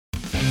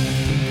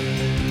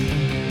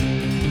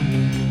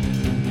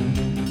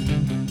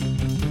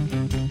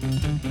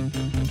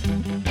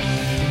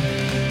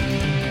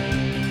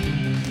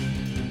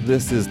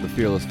This is the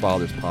Fearless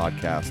Fathers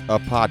Podcast, a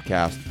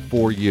podcast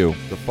for you,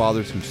 the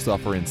fathers who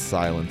suffer in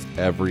silence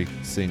every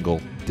single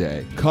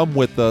day. Come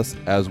with us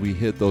as we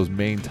hit those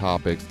main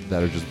topics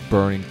that are just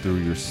burning through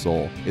your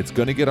soul. It's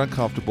going to get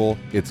uncomfortable,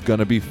 it's going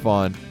to be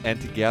fun, and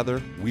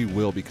together we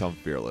will become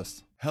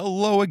fearless.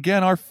 Hello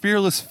again, our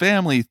fearless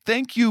family.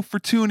 Thank you for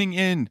tuning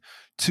in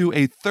to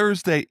a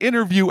Thursday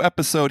interview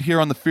episode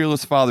here on the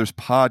Fearless Fathers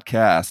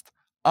Podcast.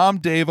 I'm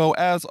Davo,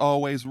 as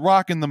always,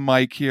 rocking the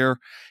mic here,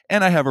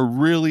 and I have a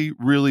really,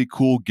 really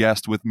cool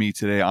guest with me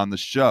today on the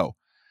show.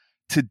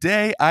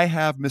 Today, I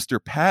have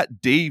Mr. Pat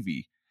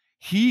Davey.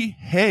 He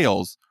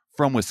hails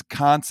from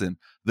Wisconsin,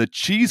 the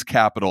cheese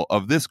capital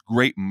of this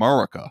great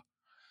America.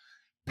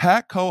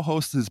 Pat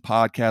co-hosts his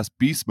podcast,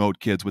 Beast Mode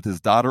Kids, with his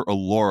daughter,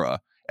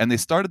 Alora, and they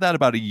started that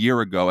about a year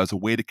ago as a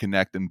way to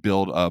connect and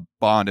build a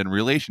bond and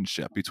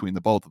relationship between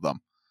the both of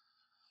them.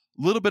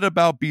 A little bit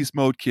about Beast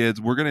Mode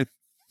Kids. We're going to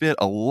fit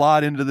a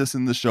lot into this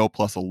in the show,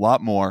 plus a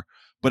lot more,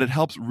 but it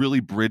helps really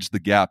bridge the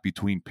gap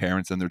between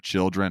parents and their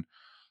children.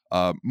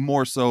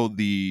 More so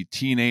the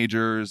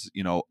teenagers,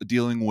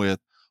 dealing with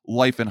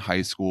life in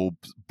high school,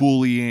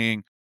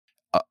 bullying,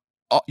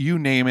 you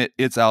name it,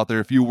 it's out there.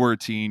 If you were a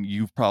teen,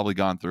 you've probably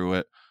gone through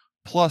it.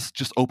 Plus,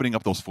 just opening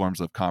up those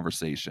forms of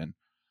conversation.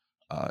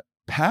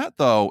 Pat,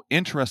 though,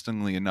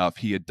 interestingly enough,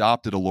 he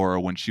adopted Alora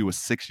when she was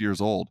 6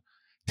 years old,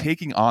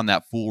 taking on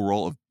that full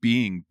role of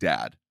being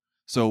dad.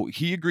 So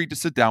he agreed to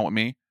sit down with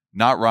me,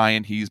 not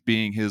Ryan. He's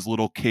being his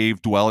little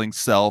cave dwelling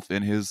self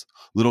in his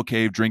little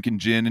cave drinking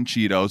gin and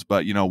Cheetos,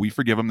 but we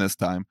forgive him this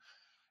time.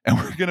 And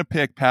we're going to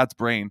pick Pat's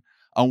brain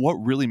on what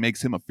really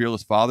makes him a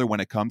fearless father when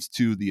it comes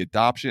to the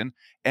adoption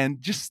and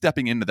just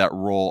stepping into that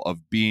role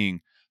of being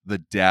the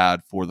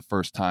dad for the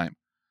first time.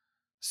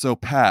 So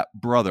Pat,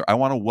 brother, I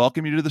want to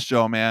welcome you to the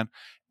show, man,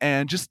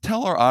 and just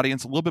tell our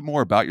audience a little bit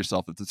more about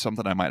yourself if it's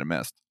something I might have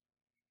missed.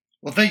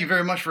 Well, thank you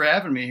very much for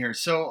having me here.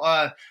 So,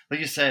 like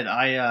you said,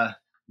 I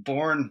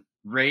born,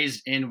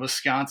 raised in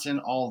Wisconsin,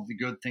 all the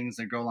good things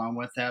that go along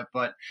with that.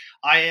 But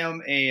I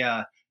am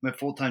my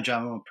full-time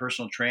job, I'm a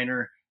personal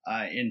trainer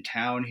in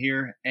town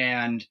here.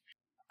 And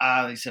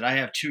like I said, I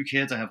have two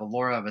kids. I have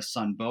Alora, I have a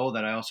son, Bo,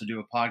 that I also do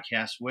a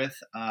podcast with.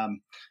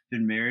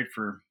 Been married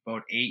for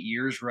about 8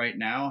 years right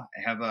now.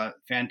 I have a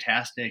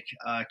fantastic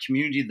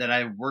community that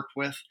I work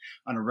with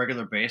on a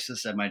regular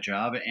basis at my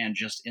job and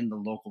just in the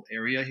local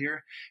area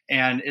here.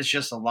 And it's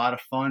just a lot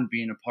of fun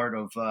being a part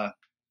of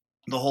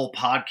the whole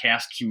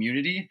podcast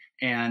community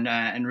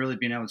and really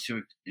being able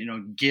to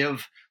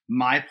give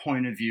my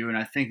point of view. And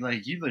I think,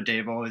 like you,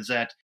 Davo, is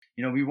that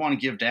we want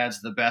to give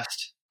dads the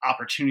best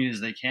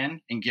opportunities they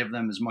can and give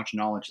them as much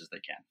knowledge as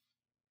they can.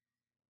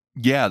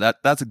 Yeah,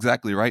 that's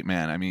exactly right,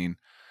 man. I mean,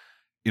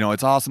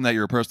 it's awesome that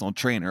you're a personal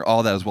trainer,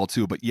 all that as well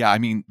too. But yeah, I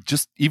mean,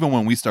 just even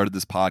when we started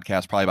this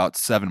podcast probably about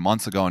 7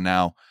 months ago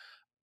now,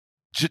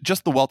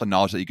 just the wealth of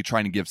knowledge that you could try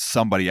and give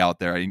somebody out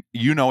there.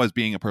 As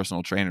being a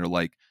personal trainer,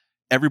 like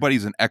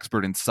everybody's an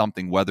expert in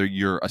something, whether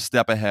you're a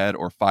step ahead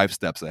or 5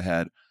 steps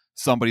ahead,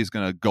 somebody's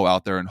going to go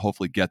out there and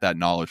hopefully get that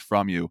knowledge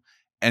from you.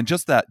 And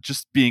just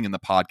being in the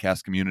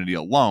podcast community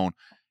alone,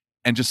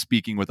 and just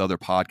speaking with other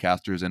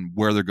podcasters and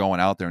where they're going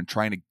out there and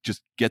trying to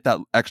just get that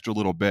extra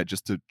little bit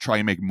just to try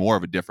and make more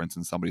of a difference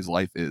in somebody's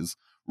life is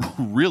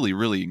really,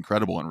 really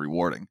incredible and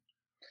rewarding.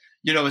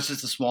 It's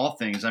just the small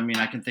things. I mean,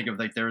 I can think of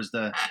if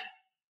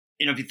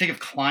you think of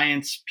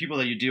clients, people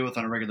that you deal with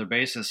on a regular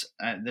basis,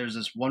 there's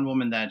this one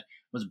woman that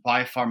was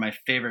by far my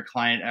favorite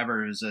client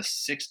ever. It was I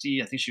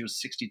think she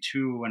was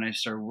 62 when I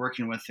started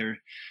working with her.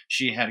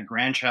 She had a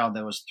grandchild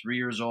that was 3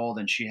 years old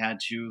and she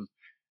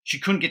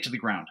couldn't get to the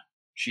ground.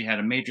 She had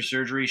a major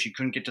surgery. She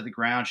couldn't get to the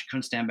ground. She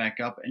couldn't stand back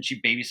up. And she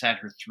babysat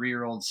her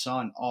 3-year-old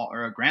son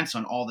or a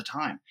grandson all the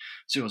time.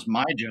 So it was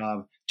my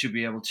job to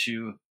be able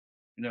to,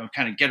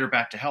 kind of get her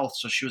back to health.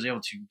 So she was able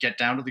to get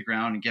down to the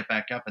ground and get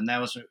back up. And that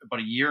was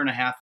about a year and a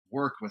half of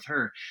work with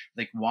her,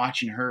 like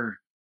watching her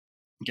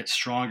get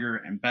stronger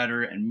and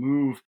better and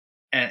move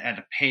at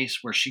a pace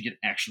where she could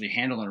actually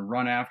handle and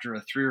run after a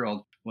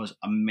 3-year-old was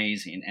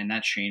amazing. And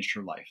that changed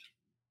her life.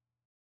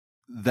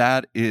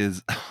 That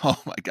is, oh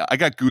my God, I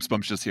got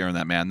goosebumps just hearing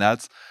that, man.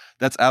 That's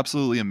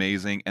absolutely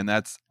amazing. And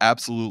that's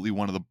absolutely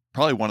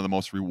probably one of the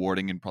most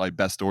rewarding and probably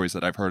best stories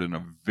that I've heard in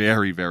a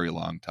very, very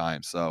long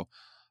time. So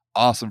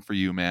awesome for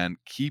you, man.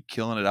 Keep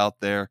killing it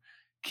out there.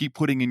 Keep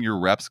putting in your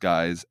reps,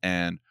 guys.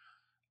 And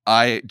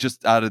I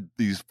just, out of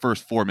these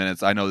first 4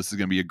 minutes, I know this is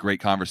going to be a great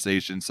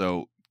conversation.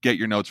 So get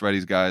your notes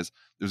ready, guys.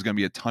 There's going to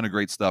be a ton of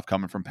great stuff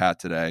coming from Pat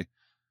today.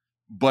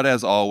 But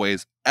as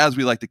always, as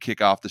we like to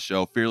kick off the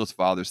show, Fearless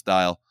Father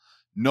style,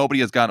 nobody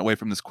has gotten away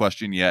from this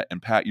question yet.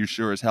 And Pat, you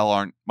sure as hell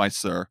aren't, my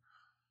sir.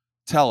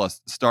 Tell us,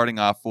 starting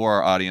off for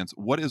our audience,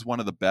 what is one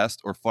of the best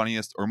or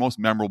funniest or most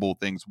memorable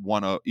things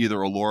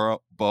either Alora,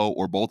 Bo,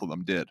 or both of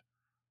them did?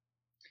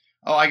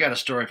 Oh, I got a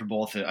story for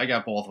both. I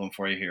got both of them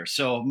for you here.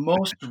 So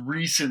most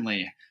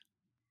recently,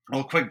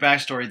 quick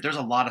backstory. There's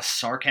a lot of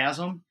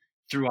sarcasm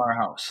through our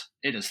house.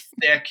 It is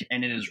thick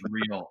and it is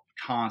real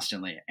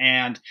constantly.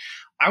 And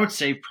I would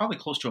say probably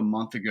close to a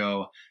month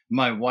ago,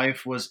 my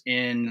wife was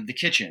in the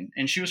kitchen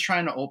and she was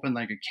trying to open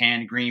like a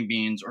can of green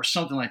beans or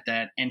something like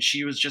that. And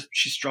she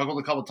struggled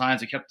a couple of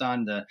times. It kept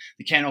on, the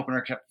can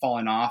opener kept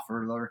falling off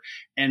or whatever.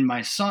 And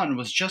my son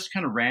was just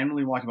kind of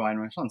randomly walking by. And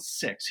my son's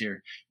 6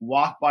 here,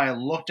 walked by,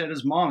 looked at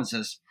his mom and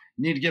says,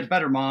 "Need to get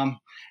better, Mom."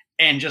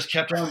 And just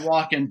kept on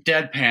walking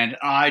deadpan.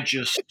 I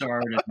just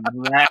started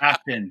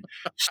laughing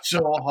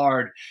so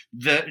hard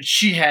that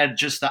she had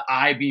just the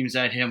eye beams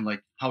at him,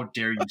 like, "How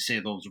dare you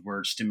say those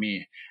words to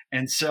me?"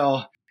 And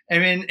so, I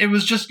mean,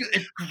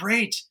 it's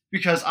great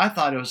because I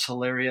thought it was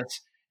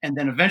hilarious. And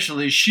then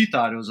eventually she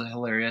thought it was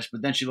hilarious.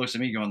 But then she looks at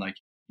me going like,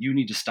 "You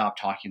need to stop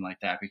talking like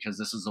that because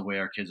this is the way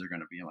our kids are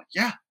going to be." I'm like,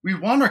 "Yeah, we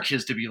want our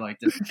kids to be like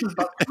this. This is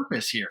about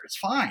purpose here. It's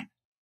fine."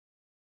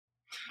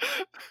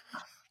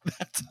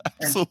 That's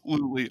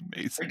absolutely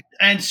amazing.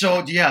 And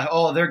so, yeah,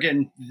 they're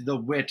getting, the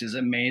wit is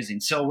amazing.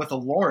 So with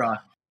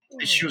Alora,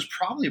 she was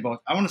probably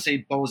about, I want to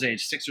say Bo's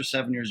age, 6 or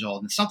 7 years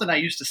old. And something I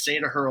used to say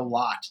to her a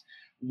lot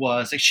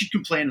was like, she'd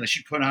complain, like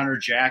she'd put on her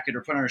jacket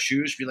or put on her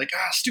shoes, be like,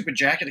 "Stupid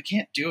jacket, I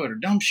can't do it," or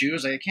 "Dumb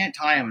shoes, I can't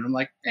tie them." And I'm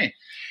like, "Hey,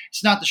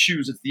 it's not the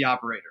shoes, it's the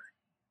operator."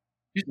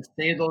 I used to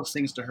say those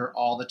things to her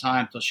all the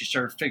time until she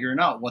started figuring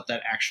out what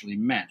that actually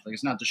meant. Like,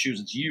 it's not the shoes,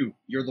 it's you.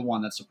 You're the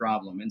one that's the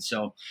problem. And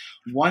so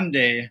one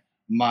day,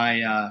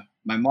 my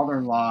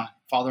mother-in-law,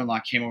 father-in-law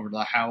came over to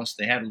the house.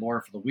 They had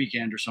Laura for the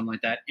weekend or something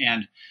like that.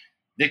 And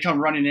they come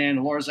running in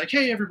and Laura's like,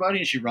 "Hey, everybody."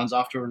 And she runs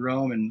off to her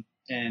room.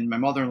 And my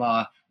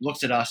mother-in-law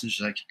looks at us and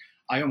she's like,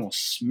 "I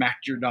almost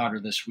smacked your daughter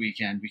this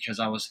weekend because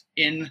I was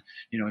in,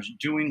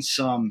 doing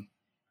some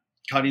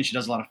cutting." She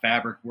does a lot of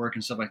fabric work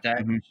and stuff like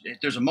that. Mhm.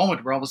 There's a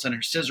moment where all of a sudden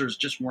her scissors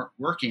just weren't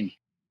working.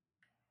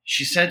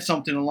 She said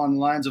something along the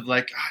lines of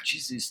like,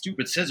 "Geez, these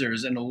stupid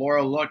scissors." And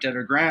Laura looked at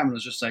her Graham and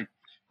was just like,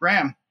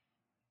 "Graham,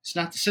 it's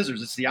not the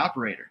scissors, it's the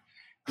operator."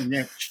 And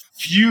they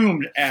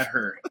fumed at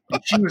her.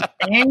 And she was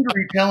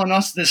angry telling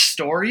us this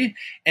story.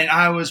 And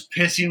I was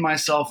pissing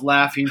myself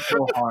laughing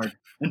so hard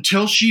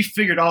until she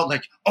figured out,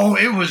 like, "Oh,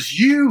 it was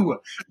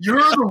you. You're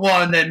the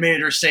one that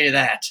made her say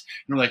that."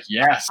 And we're like,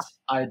 "Yes,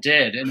 I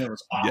did." And it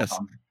was Yes.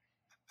 awesome.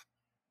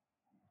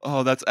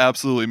 Oh, that's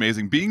absolutely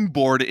amazing. Being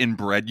born and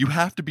bred, you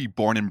have to be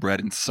born and bred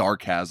in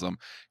sarcasm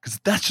because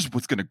that's just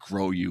what's going to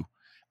grow you.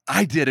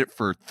 I did it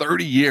for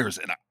 30 years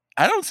and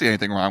I don't see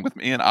anything wrong with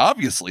me. And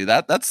obviously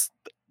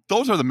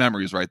those are the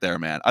memories right there,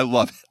 man. I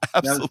love it.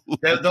 Absolutely.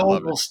 Those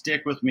love will it.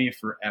 stick with me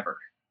forever.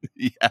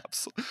 Yeah,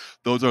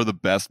 those are the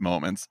best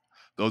moments.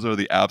 Those are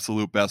the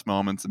absolute best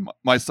moments. And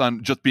my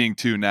son, just being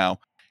 2 now,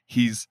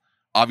 he's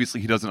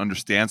obviously he doesn't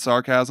understand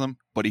sarcasm,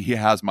 but he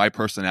has my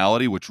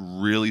personality, which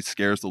really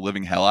scares the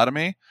living hell out of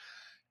me.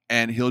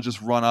 And he'll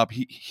just run up.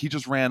 He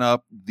just ran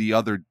up the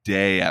other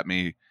day at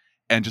me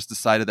and just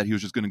decided that he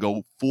was just going to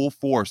go full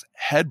force,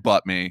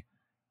 headbutt me.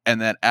 And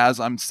then as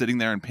I'm sitting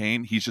there in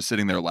pain, he's just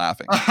sitting there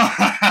laughing. So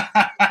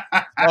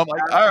I'm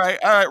like, all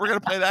right, we're going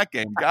to play that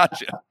game.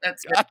 Gotcha.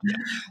 That's Gotcha.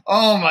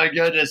 Oh my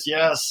goodness,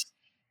 yes.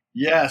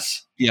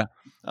 Yeah.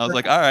 I was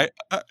like, all right.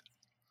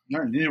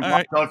 No, you need to All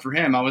watch right. out for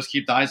him. I always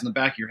keep the eyes in the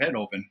back of your head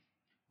open.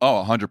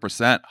 Oh,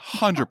 100%.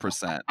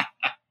 100%.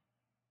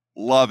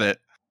 Love it.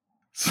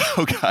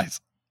 So guys,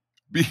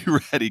 be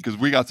ready because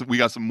we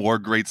got some more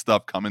great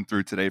stuff coming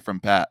through today from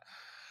Pat.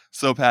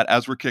 So Pat,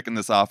 as we're kicking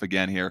this off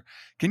again here,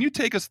 can you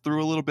take us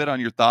through a little bit on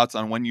your thoughts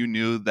on when you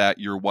knew that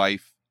your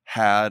wife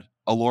had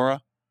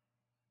Alora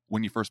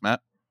when you first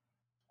met?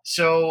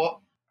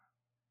 So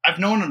I've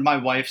known my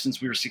wife since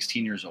we were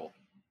 16 years old.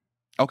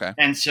 Okay.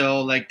 And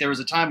so like there was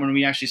a time when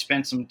we actually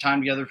spent some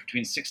time together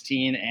between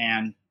 16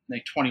 and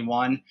like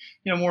 21,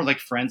 more like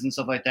friends and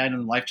stuff like that.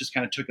 And life just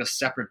kind of took us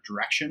separate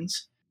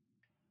directions.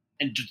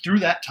 And through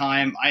that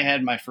time, I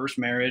had my first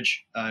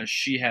marriage.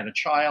 She had a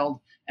child.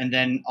 And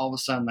then all of a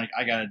sudden, like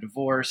I got a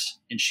divorce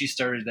and she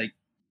started like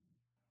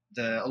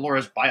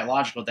Alora's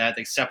biological dad,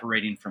 like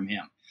separating from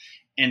him.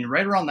 And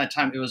right around that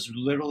time, it was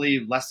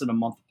literally less than a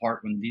month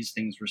apart when these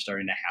things were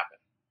starting to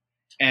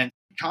happen.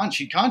 And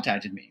she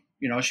contacted me.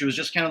 She was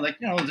just kind of like,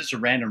 just a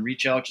random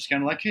reach out, just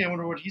kind of like, "Hey, I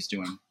wonder what he's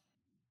doing."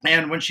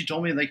 And when she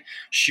told me like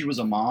she was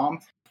a mom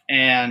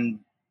and,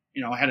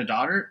 had a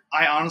daughter,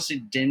 I honestly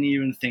didn't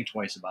even think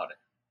twice about it.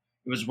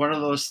 It was one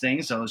of those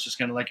things. I was just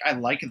kind of like, I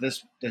like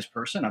this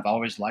person. I've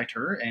always liked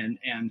her,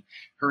 and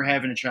her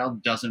having a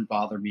child doesn't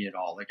bother me at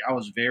all. Like I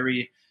was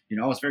very,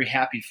 I was very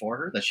happy for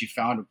her that she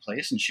found a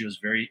place, and she was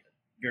very,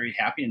 very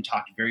happy and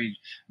talked very,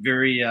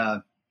 very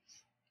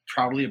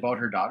proudly about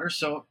her daughter.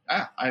 So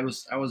I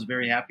was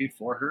very happy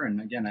for her.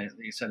 And again, like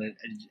I said, I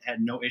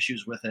had no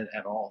issues with it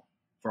at all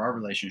for our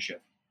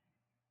relationship.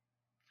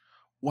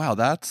 Wow,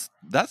 that's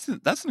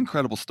an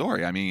incredible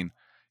story. I mean,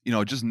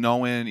 just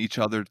knowing each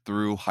other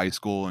through high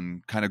school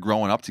and kind of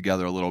growing up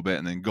together a little bit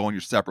and then going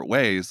your separate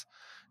ways.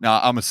 Now,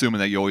 I'm assuming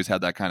that you always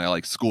had that kind of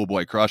like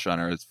schoolboy crush on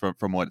her. It's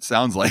from what it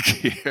sounds like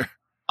here.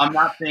 I'm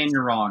not saying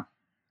you're wrong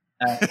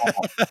at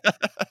all.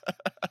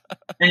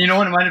 And you know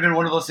what? It might have been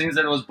one of those things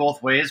that it was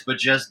both ways, but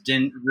just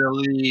didn't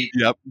really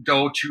Yep.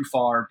 go too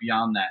far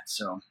beyond that.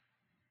 So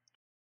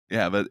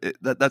Yeah, but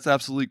that's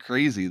absolutely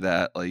crazy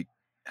that like,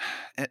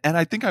 and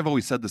I think I've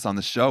always said this on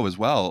the show as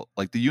well.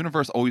 Like the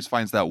universe always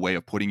finds that way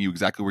of putting you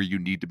exactly where you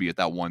need to be at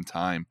that one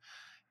time.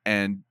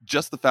 And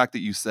just the fact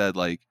that you said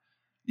like,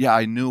 yeah,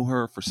 I knew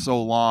her for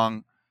so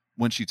long.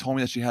 When she told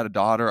me that she had a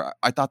daughter,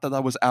 I thought that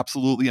that was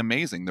absolutely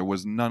amazing. There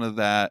was none of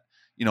that,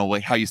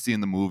 like how you see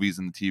in the movies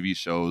and the TV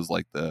shows,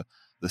 like the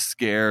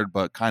scared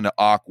but kind of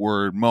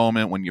awkward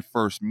moment when you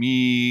first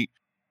meet.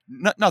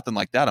 Nothing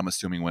like that. I'm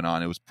assuming went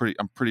on. It was pretty.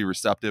 I'm pretty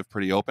receptive,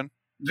 pretty open.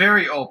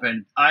 Very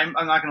open. I'm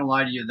not gonna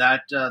lie to you.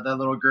 That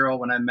little girl,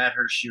 when I met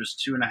her, she was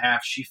 2.5.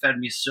 She fed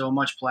me so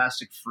much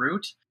plastic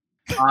fruit.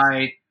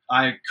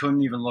 I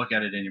couldn't even look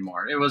at it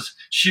anymore.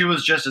 She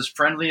was just as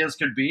friendly as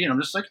could be, and I'm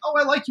just like, oh,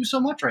 I like you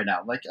so much right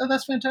now. Like, oh,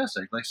 that's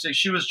fantastic. Like, so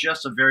she was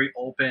just a very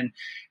open,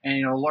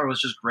 and Laura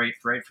was just great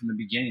right from the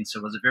beginning.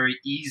 So it was a very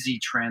easy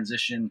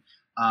transition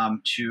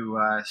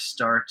to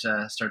start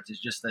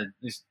just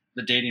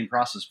the dating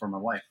process for my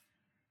wife.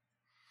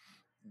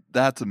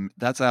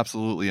 That's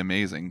absolutely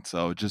amazing.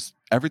 So just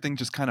everything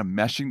just kind of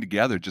meshing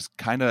together, just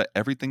kind of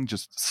everything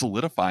just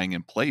solidifying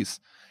in place.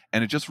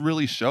 And it just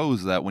really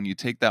shows that when you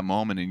take that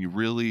moment and you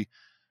really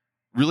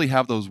really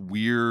have those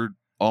weird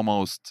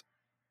almost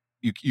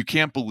you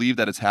can't believe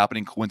that it's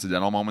happening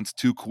coincidental moments,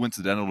 too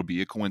coincidental to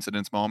be a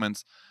coincidence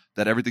moments,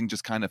 that everything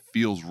just kind of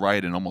feels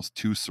right and almost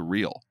too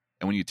surreal.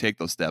 And when you take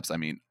those steps, I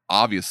mean,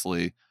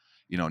 obviously,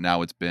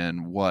 now it's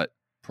been what,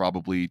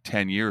 probably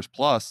 10 years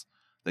plus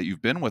that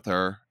you've been with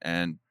her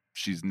and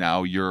she's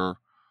now your,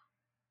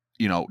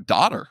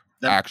 daughter,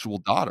 That actual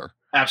daughter.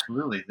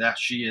 Absolutely, that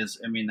she is.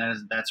 I mean,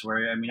 that's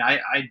where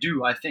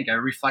I think I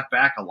reflect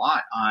back a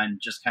lot on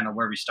just kind of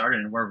where we started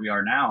and where we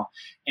are now,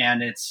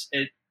 and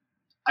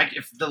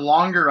if the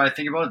longer I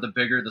think about it, the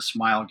bigger the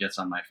smile gets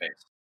on my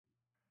face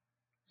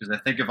because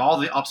I think of all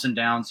the ups and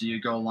downs that you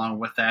go along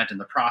with that and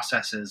the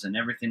processes and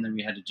everything that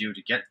we had to do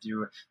to get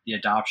through the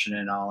adoption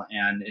and all,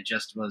 and it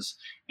just was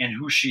and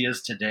who she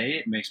is today.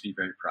 It makes me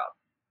very proud.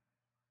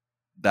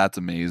 That's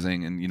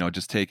amazing. And,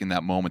 just taking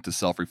that moment to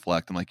self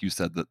reflect. And like you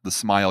said, the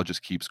smile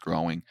just keeps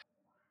growing.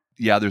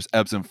 Yeah, there's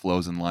ebbs and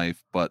flows in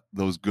life, but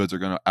those goods are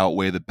going to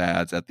outweigh the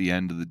bads at the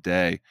end of the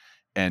day.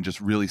 And just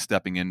really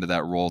stepping into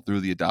that role through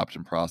the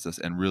adoption process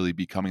and really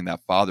becoming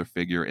that father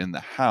figure in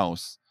the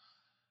house,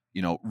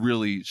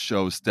 really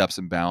shows steps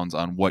and bounds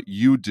on what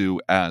you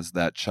do as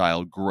that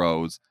child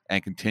grows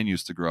and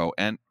continues to grow.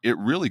 And it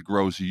really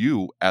grows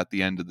you at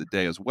the end of the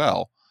day as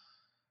well.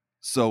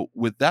 So,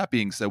 with that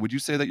being said, would you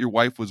say that your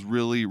wife was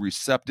really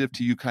receptive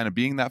to you kind of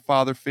being that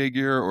father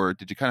figure, or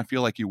did you kind of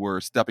feel like you were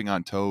stepping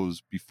on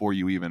toes before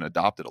you even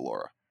adopted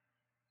Alora?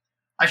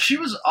 She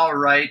was all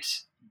right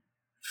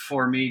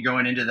for me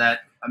going into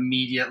that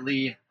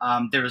immediately.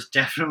 There was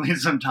definitely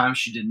some times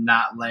she did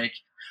not like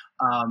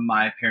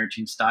my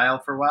parenting style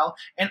for a while,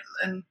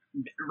 and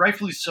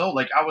rightfully so.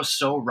 Like I was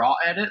so raw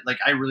at it, like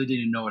I really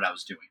didn't know what I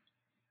was doing,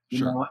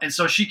 Sure. And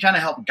so she kind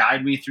of helped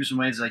guide me through some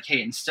ways. Like,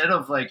 hey, instead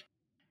of like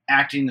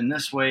acting in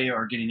this way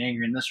or getting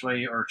angry in this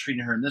way or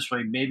treating her in this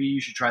way, maybe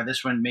you should try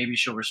this one. Maybe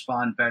she'll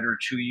respond better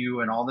to you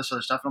and all this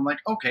other stuff. And I'm like,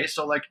 okay,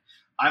 so like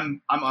I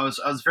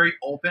was very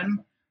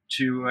open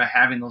to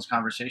having those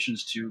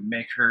conversations to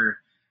make her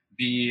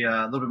be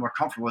a little bit more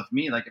comfortable with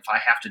me. Like if I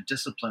have to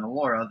discipline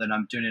Alora, then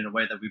I'm doing it in a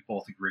way that we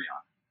both agree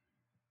on.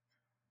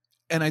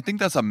 And I think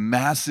that's a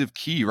massive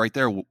key right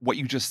there. What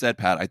you just said,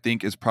 Pat, I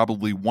think is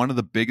probably one of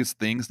the biggest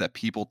things that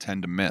people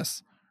tend to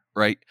miss,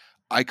 right?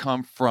 I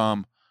come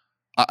from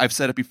I've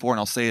said it before and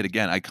I'll say it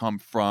again. I come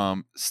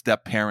from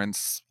step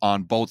parents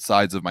on both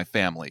sides of my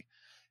family.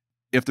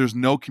 If there's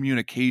no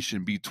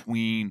communication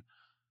between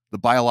the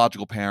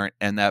biological parent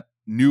and that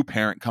new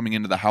parent coming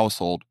into the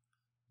household,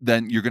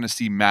 then you're going to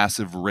see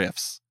massive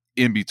rifts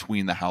in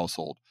between the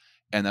household.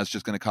 And that's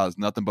just going to cause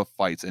nothing but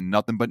fights and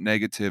nothing but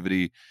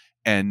negativity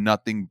and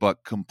nothing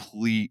but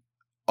complete,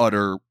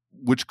 utter,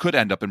 which could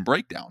end up in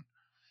breakdown.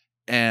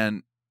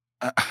 And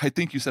I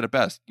think you said it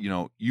best.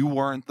 You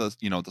weren't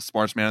the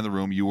smartest man in the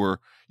room. You were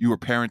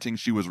parenting.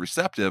 She was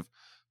receptive,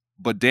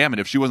 but damn it,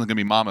 if she wasn't going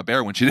to be Mama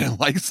Bear when she didn't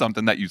like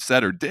something that you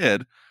said or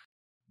did,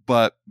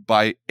 but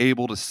by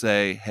able to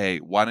say, hey,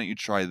 why don't you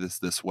try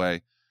this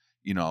way?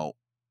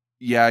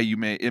 Yeah,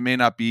 it may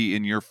not be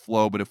in your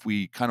flow, but if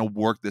we kind of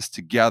work this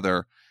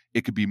together,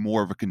 it could be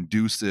more of a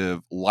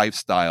conducive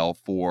lifestyle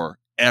for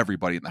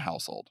everybody in the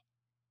household.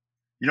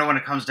 When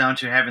it comes down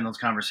to having those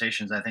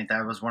conversations, I think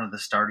that was one of the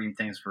starting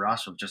things for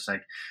us. Of just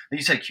like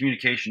you said,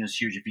 communication is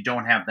huge. If you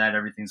don't have that,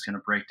 everything's going to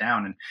break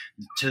down. And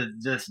to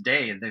this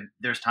day,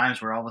 there's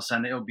times where all of a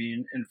sudden it'll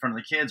be in front of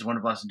the kids. One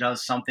of us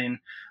does something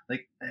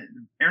like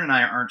Aaron and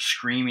I aren't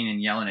screaming and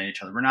yelling at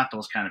each other. We're not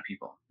those kind of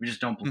people. We just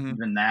don't believe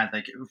Mm-hmm. in that.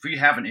 Like if we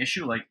have an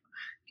issue, like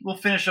we'll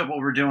finish up what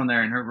we're doing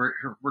there, and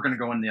we're going to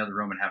go in the other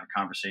room and have a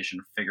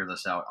conversation, figure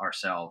this out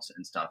ourselves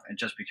and stuff. And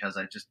just because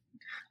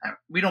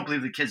we don't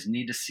believe the kids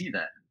need to see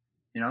that.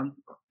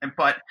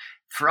 But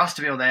for us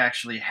to be able to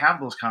actually have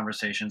those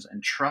conversations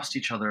and trust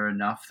each other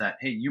enough that,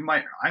 hey,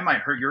 I might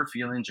hurt your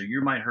feelings or you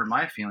might hurt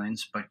my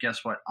feelings, but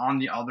guess what? On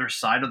the other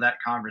side of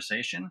that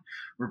conversation,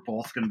 we're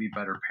both going to be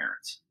better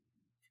parents.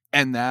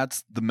 And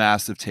that's the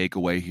massive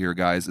takeaway here,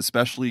 guys,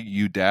 especially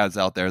you dads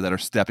out there that are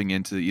stepping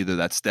into either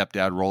that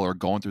stepdad role or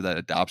going through that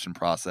adoption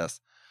process.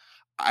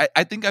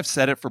 I think I've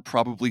said it for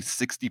probably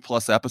 60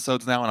 plus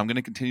episodes now, and I'm going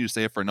to continue to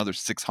say it for another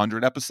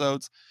 600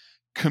 episodes.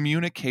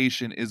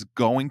 Communication is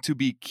going to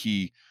be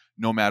key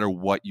no matter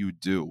what you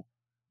do.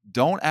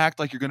 Don't act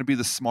like you're going to be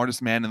the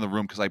smartest man in the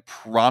room, because I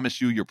promise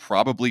you, you're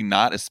probably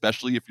not,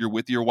 especially if you're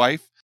with your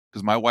wife,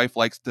 because my wife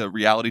likes to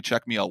reality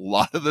check me a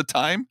lot of the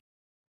time.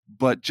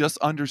 But just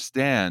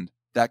understand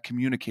that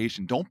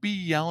communication. Don't be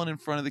yelling in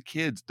front of the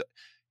kids.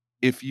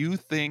 If you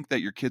think that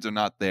your kids are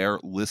not there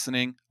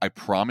listening, I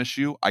promise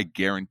you, I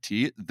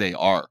guarantee it, they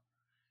are.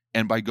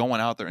 And by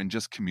going out there and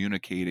just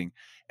communicating,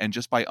 and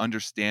just by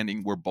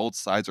understanding where both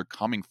sides are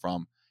coming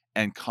from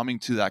and coming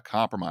to that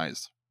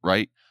compromise,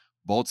 right?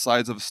 Both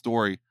sides of a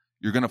story,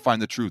 you're going to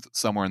find the truth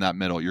somewhere in that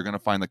middle. You're going to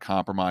find the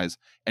compromise,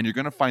 and you're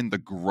going to find the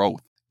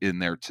growth in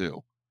there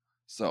too.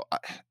 So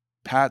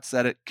Pat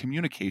said it,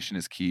 communication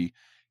is key.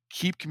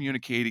 Keep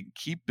communicating,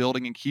 keep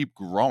building, and keep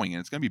growing, and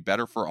it's going to be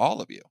better for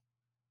all of you.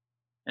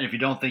 And if you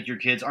don't think your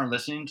kids aren't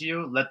listening to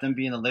you, let them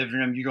be in the living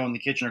room. You go in the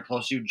kitchen or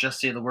close to you,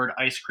 just say the word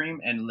ice cream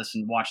and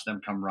listen, watch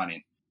them come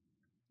running.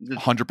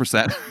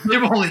 100%. They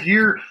will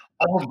hear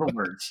all of the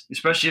words,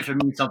 especially if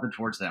it means something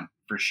towards them,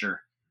 for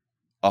sure.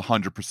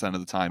 100% of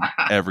the time,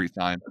 every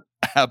time.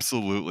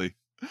 Absolutely.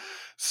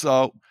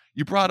 So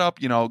you brought up,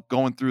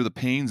 going through the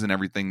pains and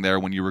everything there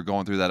when you were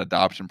going through that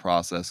adoption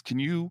process. Can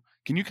you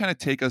kind of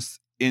take us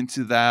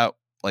into that,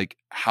 like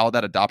how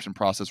that adoption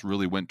process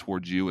really went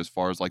towards you as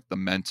far as like the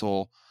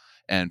mental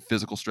and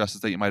physical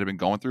stresses that you might have been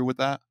going through with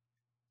that?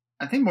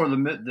 I think more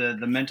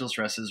the mental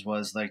stresses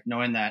was like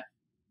knowing that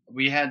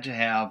we had to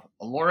have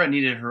Laura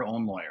needed her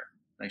own lawyer.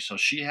 Like, so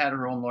she had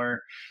her own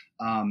lawyer.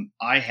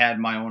 I had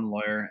my own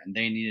lawyer, and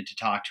they needed to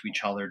talk to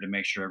each other to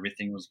make sure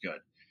everything was good.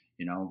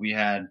 We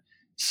had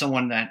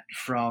someone that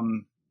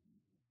from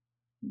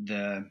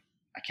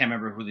I can't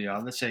remember who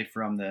let's say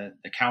from the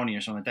county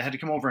or something, they had to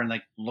come over and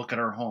like look at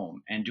our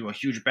home and do a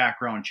huge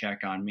background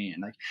check on me.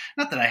 And like,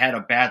 not that I had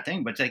a bad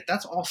thing, but like,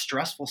 that's all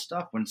stressful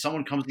stuff when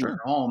someone comes into your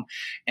home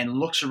and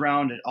looks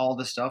around at all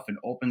this stuff and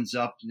opens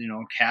up,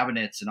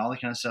 cabinets and all that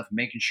kind of stuff,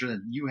 making sure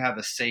that you have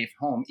a safe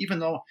home, even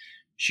though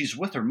she's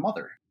with her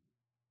mother.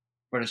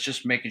 But it's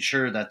just making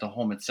sure that the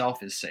home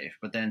itself is safe.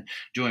 But then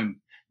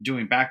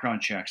doing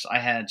background checks, I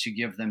had to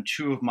give them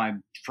 2 of my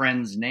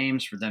friends'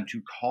 names for them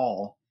to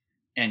call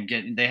and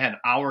they had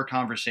hour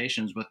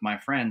conversations with my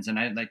friends.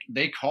 And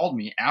they called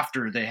me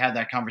after they had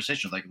that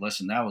conversation. Like,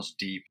 listen, that was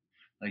deep.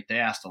 Like, they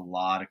asked a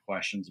lot of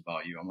questions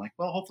about you. I'm like,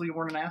 well, hopefully you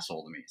weren't an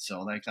asshole to me.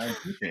 So like, I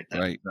appreciate that.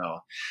 Right. So,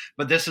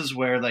 but this is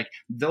where like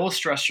those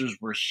stressors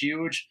were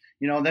huge.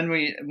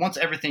 Then once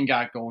everything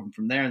got going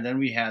from there, then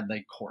we had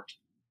like court.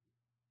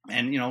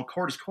 And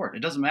court is court.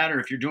 It doesn't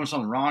matter if you're doing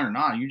something wrong or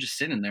not. You just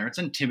sit in there. It's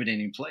an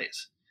intimidating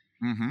place.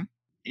 Mm-hmm.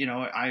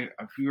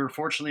 We were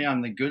fortunately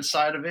on the good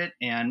side of it,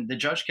 and the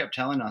judge kept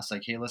telling us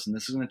like, hey, listen,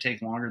 this is going to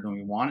take longer than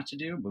we want it to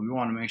do, but we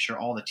want to make sure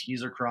all the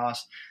T's are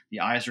crossed, the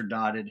I's are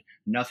dotted,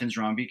 nothing's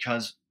wrong,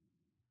 because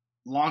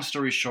long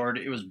story short,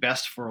 it was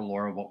best for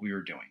Laura what we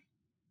were doing.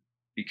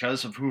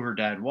 Because of who her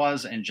dad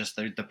was and just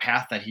the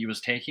path that he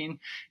was taking,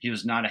 he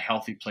was not a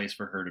healthy place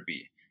for her to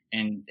be.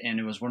 And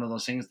it was one of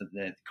those things that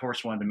the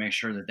courts wanted to make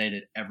sure that they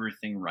did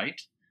everything right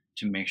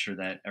to make sure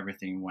that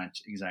everything went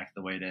exactly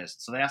the way it is.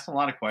 So they asked a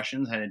lot of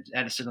questions, had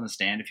to sit on the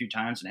stand a few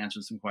times and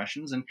answer some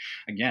questions. And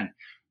again,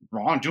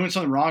 doing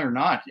something wrong or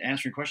not,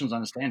 answering questions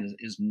on the stand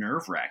is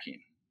nerve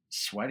wracking,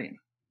 sweating.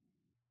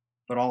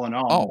 But all in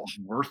all, it's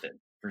worth it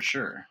for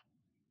sure.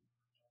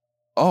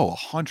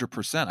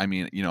 100%. I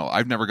mean,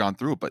 I've never gone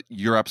through it, but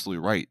you're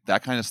absolutely right.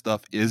 That kind of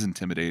stuff is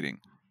intimidating.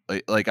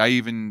 Like I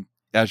even,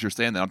 as you're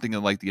saying that, I'm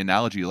thinking like the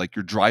analogy, like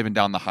you're driving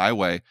down the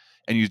highway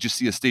and you just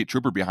see a state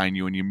trooper behind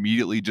you and you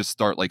immediately just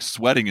start like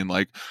sweating and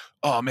like,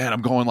 oh man,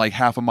 I'm going like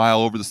half a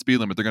mile over the speed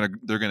limit.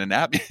 They're gonna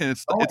nab me.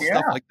 It's stuff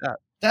like that.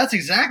 That's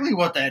exactly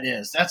what that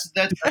is. That's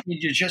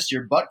you just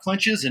your butt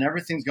clenches and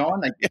everything's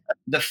going. Like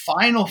the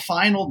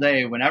final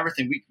day when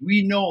everything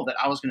we know that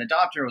I was going to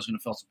adopt her, I was going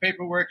to fill some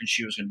paperwork, and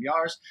she was going to be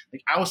ours.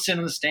 Like I was sitting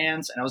in the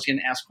stands and I was going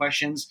to ask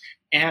questions,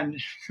 and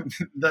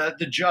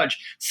the judge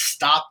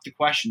stopped the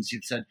questions. He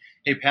said,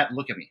 "Hey Pat,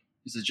 look at me."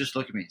 He says, "Just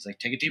look at me." He's like,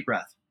 "Take a deep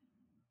breath.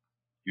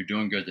 You're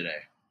doing good today.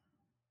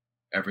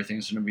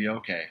 Everything's going to be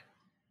okay.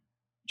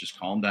 Just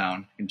calm down.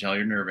 You can tell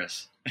you're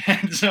nervous."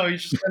 And so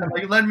he's just kind of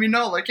like letting me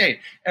know, like,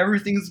 hey,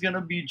 everything's going to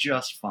be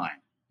just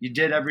fine. You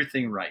did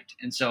everything right.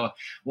 And so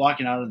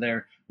walking out of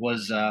there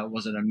was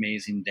an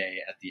amazing day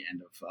at the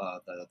end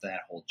of that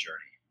whole journey.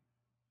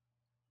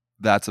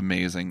 That's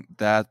amazing.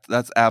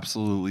 That's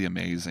absolutely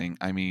amazing.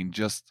 I mean,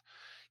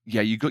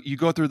 you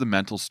go through the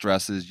mental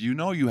stresses.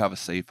 You have a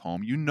safe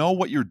home. You know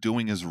what you're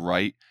doing is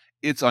right.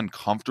 It's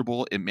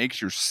uncomfortable. It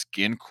makes your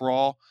skin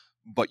crawl,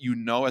 but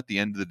at the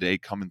end of the day,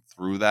 coming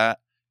through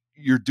that,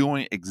 you're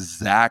doing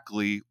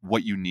exactly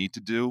what you need to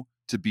do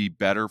to be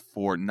better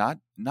for not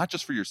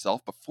just for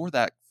yourself, but for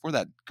that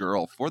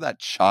girl, for that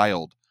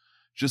child.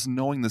 Just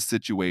knowing the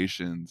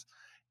situations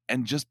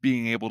and just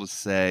being able to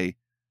say,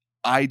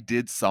 I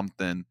did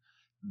something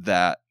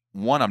that,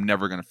 one, I'm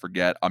never going to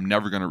forget. I'm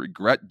never going to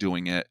regret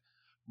doing it.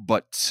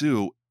 But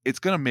two, it's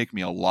going to make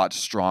me a lot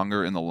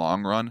stronger in the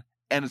long run.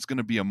 And it's going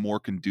to be a more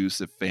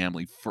conducive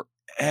family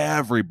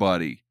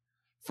everybody,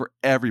 for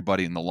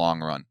everybody in the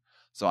long run.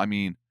 So, I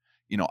mean,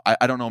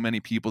 I don't know many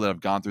people that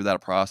have gone through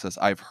that process.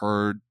 I've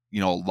heard, a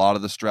lot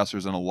of the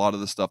stressors and a lot of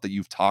the stuff that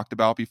you've talked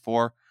about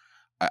before.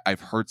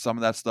 I've heard some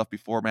of that stuff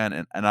before,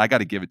 man. And I got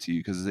to give it to you,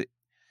 because it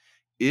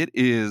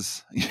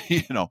is,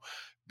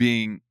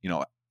 being,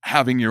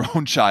 having your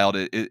own child.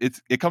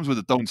 It comes with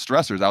its own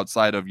stressors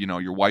outside of,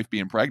 your wife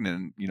being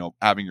pregnant and,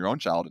 having your own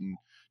child, and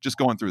just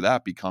going through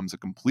that becomes a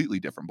completely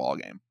different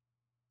ballgame.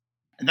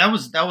 And that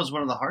was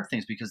one of the hard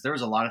things, because there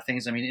was a lot of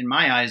things. I mean, in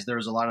my eyes, there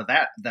was a lot of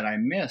that I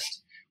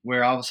missed,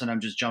 where all of a sudden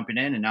I'm just jumping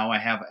in, and now I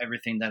have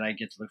everything that I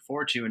get to look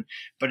forward to.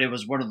 But it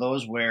was one of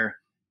those where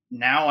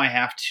now I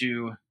have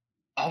to.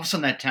 All of a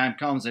sudden, that time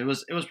comes. It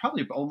was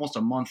probably almost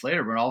a month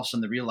later, when all of a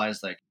sudden they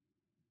realized, like,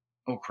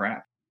 oh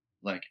crap,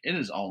 like, it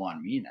is all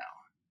on me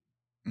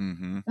now.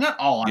 Mm-hmm. Not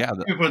all on. Yeah,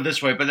 Let me put it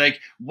this way, but like,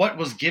 what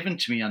was given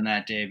to me on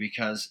that day,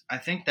 because I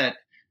think that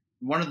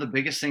one of the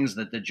biggest things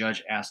that the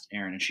judge asked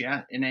Erin,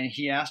 and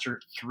he asked her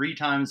 3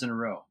 times in a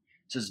row,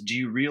 says, "Do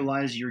you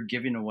realize you're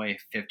giving away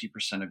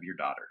 50% of your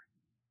daughter?"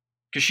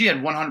 Because she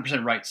had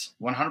 100% rights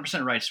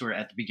to her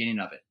at the beginning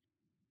of it.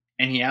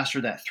 And he asked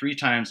her that 3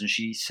 times, and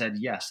she said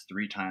yes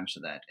 3 times to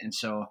that. And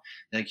so,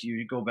 like,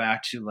 you go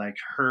back to, like,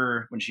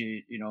 her, when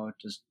she,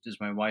 does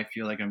my wife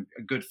feel like I'm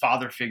a good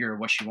father figure of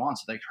what she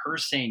wants? Like, her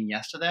saying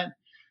yes to that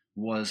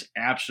was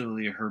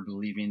absolutely her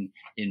believing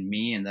in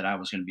me, and that I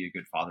was going to be a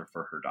good father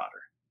for her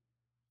daughter.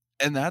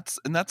 And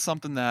that's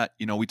something that,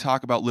 we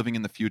talk about living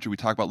in the future, we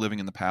talk about living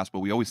in the past, but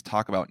we always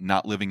talk about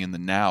not living in the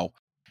now.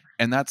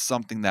 And that's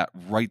something that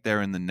right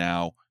there in the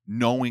now,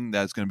 knowing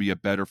that it's going to be a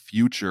better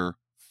future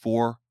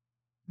for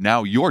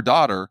now your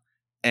daughter,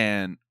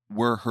 and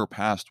where her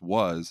past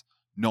was,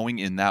 knowing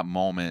in that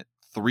moment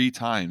 3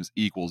 times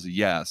equals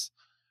yes,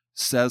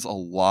 says a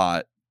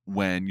lot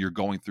when you're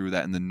going through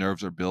that and the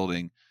nerves are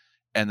building.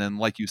 And then,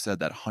 like you said,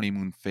 that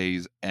honeymoon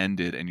phase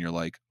ended and you're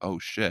like, oh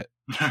shit,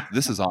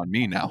 this is on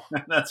me now.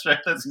 That's right.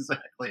 That's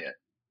exactly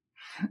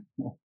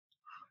it.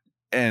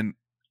 And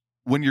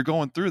when you're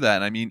going through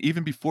that, I mean,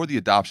 even before the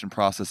adoption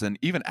process and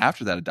even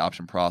after that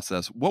adoption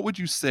process, what would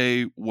you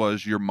say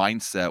was your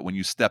mindset when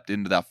you stepped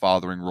into that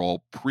fathering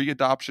role,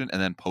 pre-adoption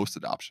and then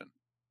post-adoption?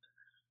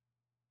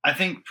 I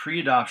think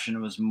pre-adoption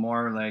was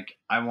more like,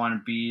 I want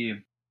to be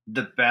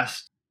the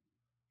best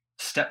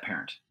step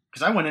parent,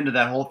 because I went into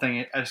that whole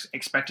thing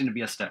expecting to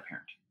be a step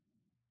parent.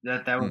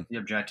 That was the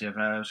objective.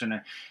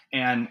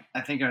 And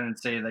I think I'm gonna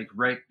say, like,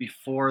 right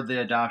before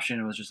the adoption,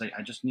 it was just like,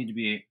 I just need to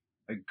be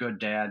a good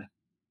dad,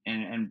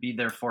 and be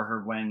there for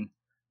her when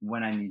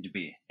I need to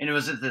be. And it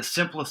was at the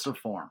simplest of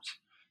forms.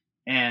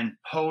 And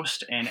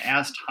post, and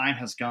as time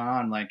has gone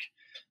on, like,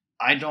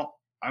 I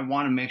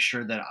want to make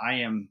sure that I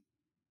am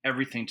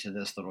everything to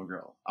this little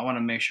girl. I want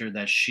to make sure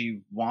that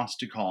she wants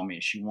to call me,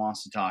 she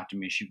wants to talk to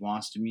me, she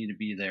wants me to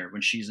be there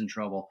when she's in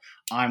trouble.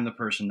 I'm the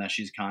person that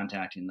she's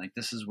contacting. Like,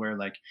 this is where,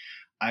 like,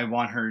 I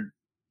want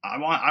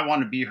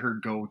to be her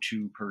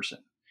go-to person.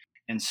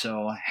 And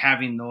so,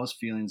 having those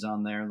feelings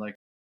on there, like,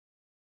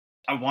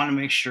 I want to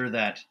make sure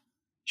that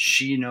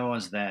she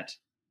knows that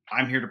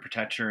I'm here to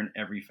protect her in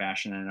every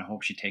fashion, and I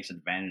hope she takes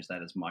advantage of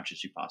that as much as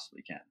she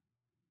possibly can.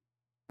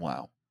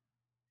 Wow.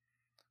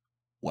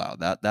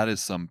 That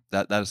is some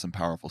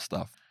powerful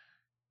stuff.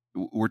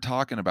 We're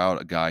talking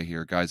about a guy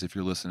here, guys. If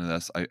you're listening to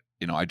this,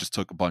 I just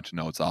took a bunch of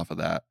notes off of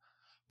that,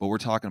 but we're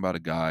talking about a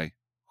guy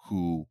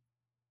who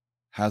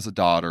has a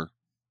daughter,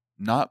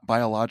 not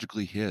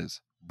biologically his,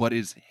 but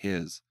is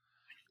his,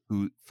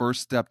 who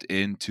first stepped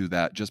into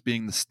that, just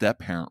being the step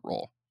parent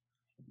role.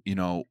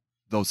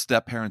 Those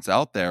step parents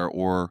out there,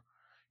 or,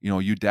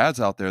 you dads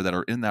out there that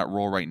are in that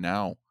role right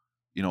now,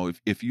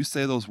 if you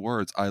say those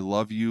words, I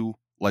love you,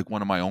 like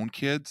one of my own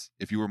kids,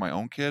 if you were my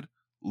own kid,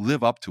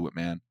 live up to it,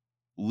 man.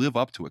 Live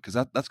up to it, because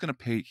that's going to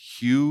pay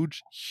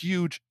huge,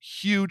 huge,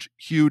 huge,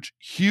 huge,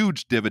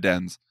 huge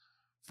dividends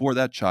for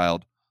that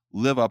child.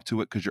 Live up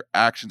to it, because your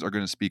actions are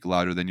going to speak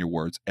louder than your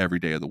words every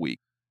day of the week.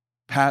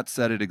 Pat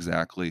said it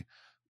exactly.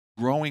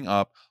 Growing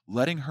up,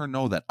 letting her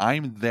know that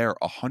I'm there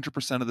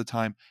 100% of the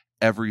time,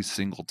 every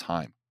single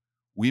time.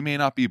 We may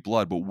not be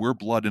blood, but we're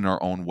blood in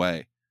our own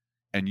way.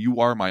 And you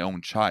are my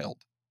own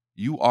child.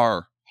 You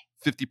are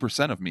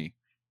 50% of me.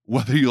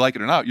 Whether you like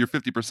it or not, you're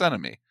 50% of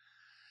me.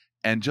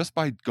 And just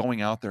by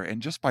going out there and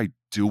just by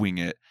doing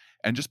it,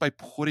 and just by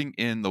putting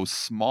in those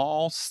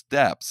small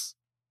steps,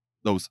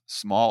 those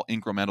small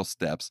incremental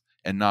steps,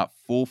 and not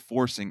full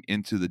forcing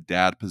into the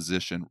dad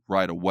position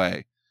right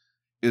away,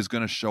 is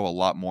going to show a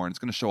lot more, and it's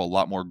going to show a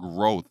lot more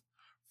growth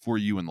for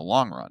you in the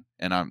long run.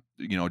 And I'm,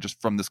 just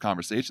from this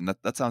conversation,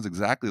 that sounds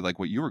exactly like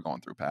what you were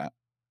going through, Pat.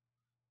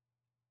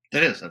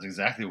 It is. That's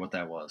exactly what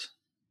that was.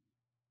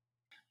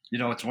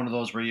 It's one of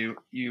those where you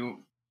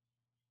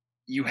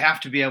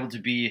have to be able to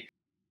be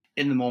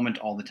in the moment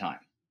all the time,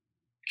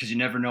 because you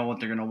never know what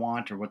they're going to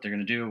want, or what they're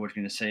going to do, what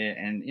they're going to say.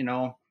 And,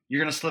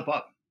 you're going to slip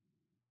up.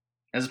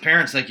 As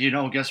parents, like,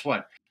 guess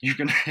what? You're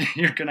gonna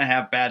you're gonna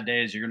have bad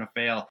days. You're gonna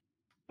fail,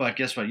 but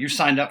guess what? You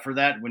signed up for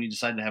that when you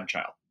decided to have a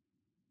child.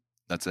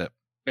 That's it.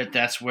 But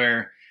that's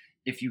where,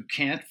 if you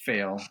can't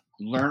fail,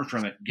 learn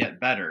from it, get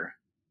better,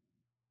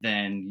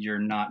 then you're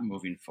not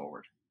moving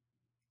forward.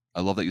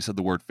 I love that you said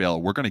the word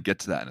fail. We're going to get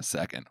to that in a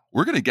second.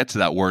 We're going to get to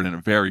that word in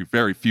a very,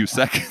 very few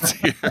seconds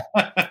here.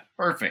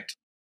 Perfect.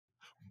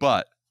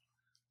 But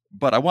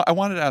I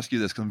wanted to ask you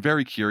this because I'm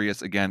very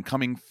curious. Again,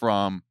 coming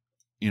from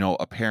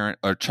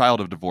a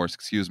child of divorce,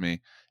 excuse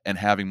me, and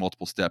having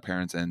multiple step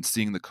parents and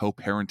seeing the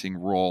co-parenting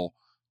role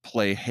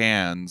play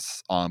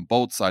hands on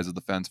both sides of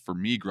the fence for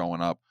me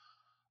growing up.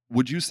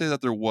 Would you say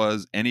that there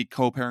was any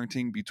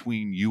co-parenting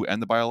between you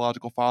and the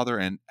biological father,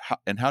 and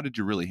how did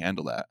you really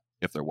handle that,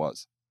 if there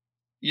was?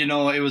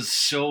 It was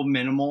so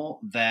minimal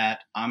that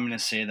I'm going to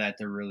say that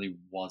there really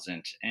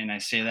wasn't. And I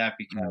say that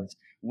because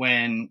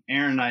when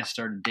Aaron and I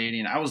started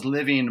dating, I was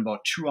living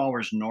about 2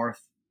 hours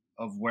north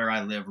of where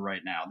I live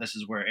right now. This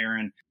is where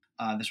Aaron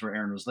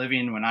was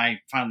living. When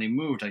I finally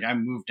moved, I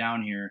moved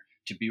down here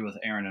to be with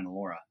Aaron and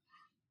Laura.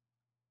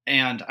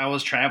 And I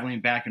was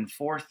traveling back and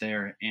forth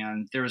there.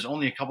 And there was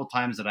only a couple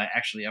times that I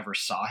actually ever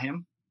saw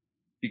him,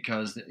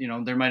 because,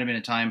 there might've been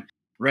a time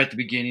right at the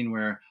beginning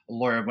where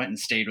Laura went and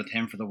stayed with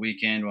him for the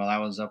weekend while I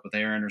was up with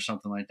Aaron or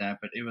something like that.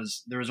 But there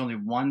was only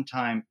one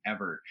time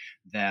ever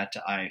that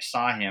I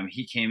saw him.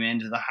 He came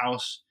into the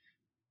house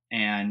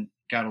and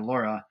got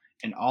Laura,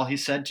 and all he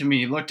said to me,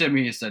 he looked at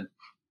me, he said,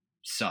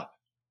 "Sup."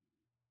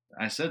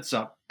 I said,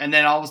 "Sup." And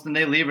then all of a sudden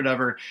they leave it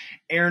over.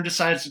 Aaron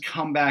decides to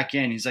come back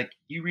in. He's like,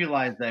 "You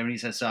realize that when he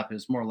said sup,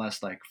 it's more or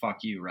less like,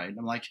 fuck you, right?" And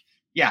I'm like,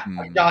 yeah,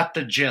 I got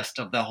the gist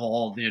of the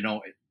whole,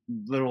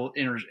 little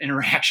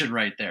interaction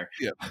right there.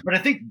 Yeah. But I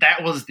think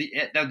that was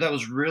that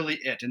was really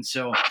it. And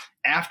so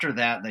after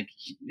that, like,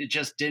 it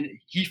just didn't,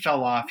 he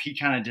fell off. He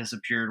kind of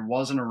disappeared,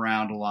 wasn't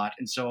around a lot.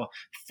 And so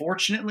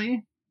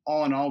fortunately,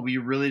 all in all, we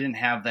really didn't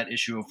have that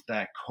issue of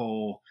that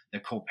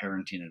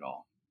co-parenting at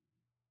all.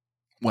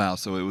 Wow,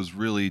 so it was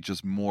really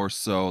just more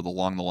so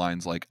along the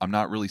lines like, I'm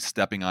not really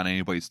stepping on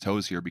anybody's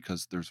toes here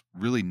because there's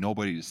really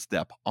nobody to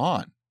step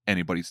on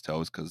anybody's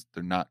toes because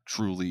they're not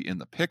truly in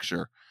the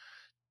picture.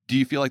 Do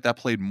you feel like that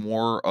played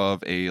more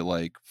of a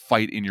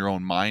fight in your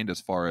own mind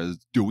as far as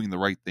doing the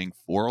right thing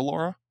for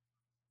Laura?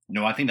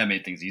 No, I think that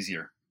made things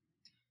easier.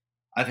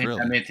 I think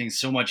that made things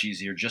so much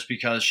easier, just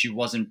because she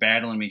wasn't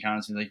battling me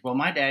constantly. Like, well,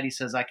 my daddy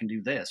says I can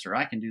do this, or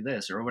I can do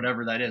this, or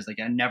whatever that is. Like,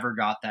 I never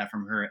got that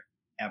from her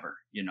ever,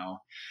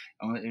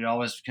 It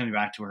always comes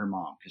back to her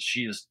mom, because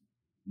she's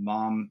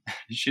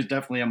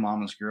definitely a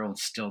mama's girl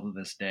still to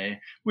this day,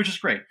 which is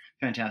great.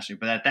 Fantastic.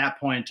 But at that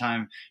point in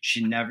time,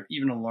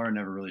 even Laura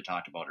never really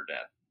talked about her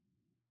dad.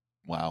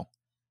 Wow.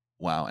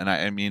 And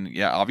I mean,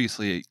 yeah,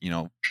 obviously,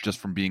 just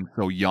from being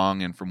so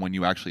young and from when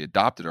you actually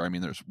adopted her, I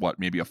mean, there's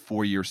maybe a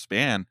 4-year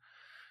span.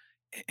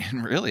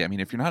 And really, I mean,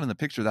 if you're not in the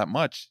picture that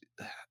much,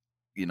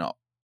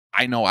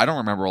 I know I don't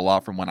remember a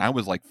lot from when I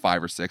was like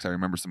 5 or 6. I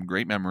remember some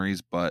great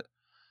memories, but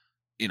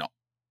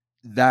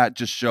that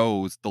just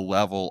shows the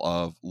level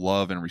of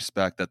love and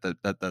respect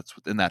that's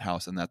within that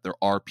house, and that there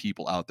are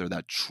people out there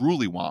that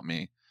truly want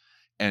me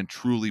and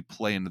truly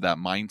play into that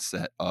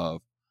mindset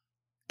of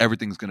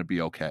everything's going to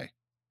be okay.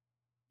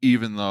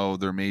 Even though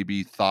there may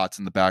be thoughts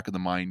in the back of the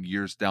mind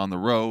years down the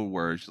road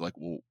where she's like,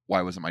 well,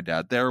 why wasn't my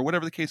dad there? Or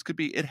whatever the case could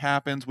be. It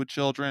happens with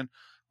children.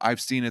 I've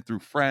seen it through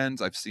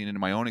friends. I've seen it in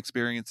my own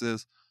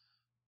experiences.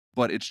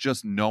 But it's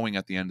just knowing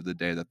at the end of the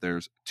day that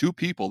there's 2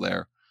 people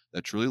there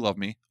that truly love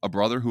me, a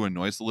brother who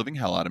annoys the living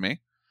hell out of me,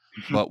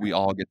 but we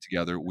all get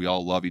together, we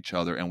all love each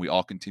other, and we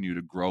all continue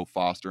to grow,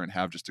 foster, and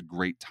have just a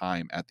great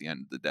time at the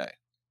end of the day.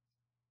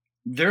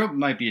 There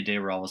might be a day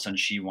where all of a sudden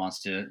she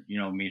wants to,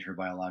 meet her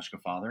biological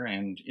father,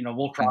 and,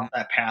 we'll cross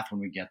that path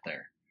when we get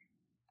there.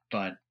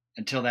 But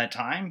until that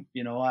time,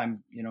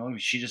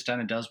 she just kind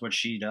of does what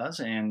she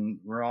does, and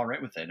we're all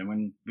right with it.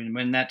 And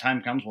when that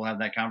time comes, we'll have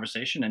that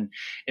conversation. And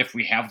if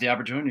we have the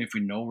opportunity, if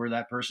we know where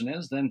that person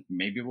is, then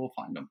maybe we'll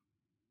find them.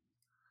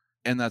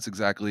 And that's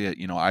exactly it.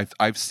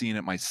 I've seen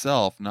it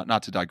myself,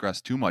 not to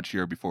digress too much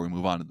here before we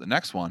move on to the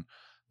next one,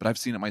 but I've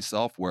seen it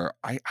myself where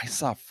I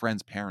saw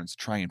friends' parents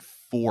try and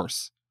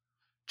force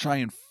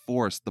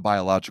the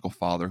biological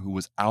father who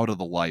was out of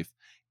the life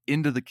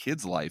into the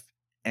kid's life.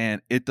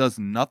 And it does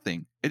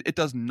nothing. It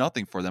does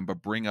nothing for them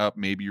but bring up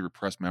maybe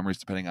repressed memories,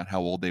 depending on how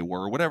old they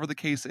were, or whatever the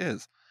case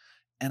is.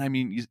 And I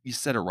mean, you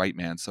said it right,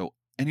 man. So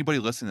anybody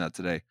listening to that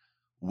today,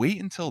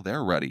 wait until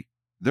they're ready.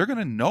 They're going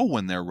to know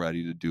when they're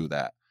ready to do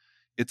that.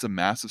 It's a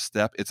massive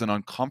step. It's an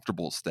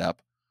uncomfortable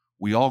step.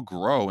 We all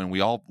grow and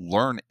we all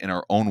learn in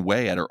our own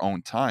way at our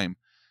own time.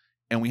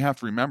 And we have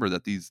to remember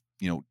that these,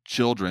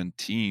 children,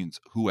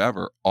 teens,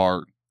 whoever,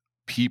 are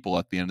people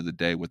at the end of the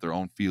day with their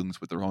own feelings,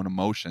 with their own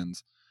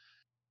emotions.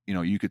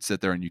 You could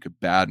sit there and you could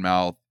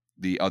badmouth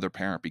the other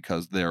parent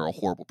because they're a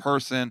horrible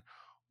person,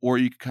 or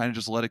you could kind of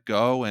just let it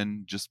go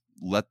and just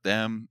let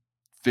them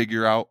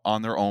figure out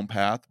on their own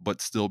path, but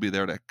still be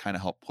there to kind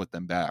of help put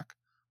them back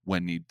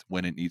when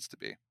it needs to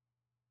be.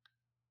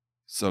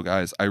 So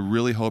guys, I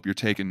really hope you're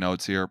taking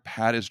notes here.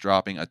 Pat is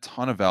dropping a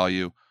ton of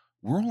value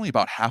we're only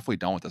about halfway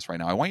done with this right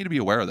now. I want you to be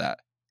aware of that.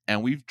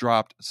 And we've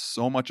dropped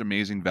so much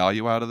amazing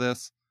value out of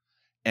this.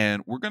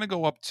 And we're going to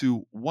go up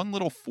to one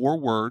little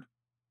 4-letter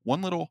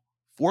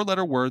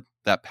word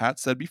that Pat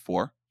said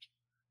before.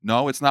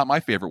 No, it's not my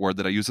favorite word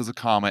that I use as a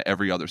comma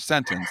every other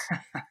sentence.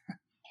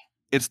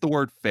 It's the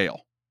word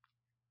fail.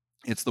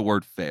 It's the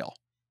word fail.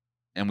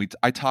 And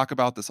I talk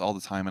about this all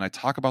the time, and I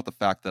talk about the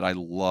fact that I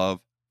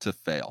love to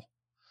fail.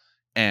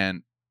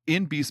 And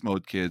in Beast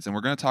Mode Kids, and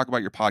we're going to talk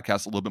about your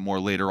podcast a little bit more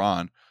later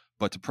on,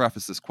 but to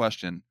preface this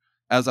question,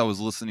 as I was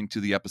listening to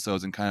the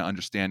episodes and kind of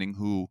understanding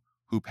who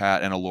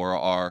Pat and Alora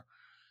are,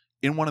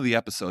 in one of the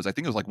episodes, I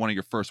think it was like one of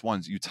your first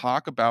ones, you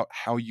talk about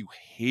how you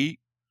hate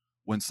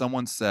when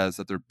someone says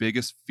that their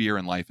biggest fear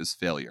in life is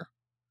failure.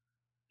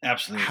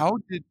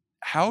 Absolutely.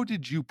 How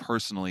did you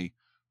personally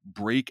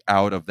break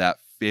out of that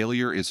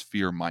failure is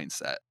fear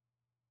mindset?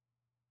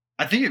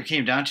 I think it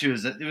came down to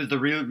is that it was the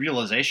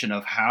realization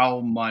of how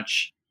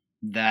much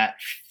that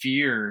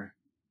fear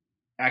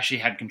actually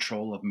had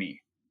control of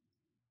me.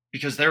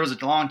 Because there was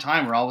a long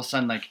time where all of a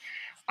sudden, like,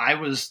 I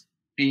was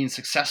being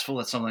successful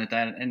at something like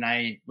that, and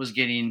I was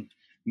getting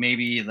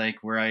maybe like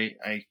where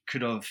I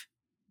could have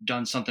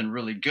done something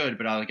really good,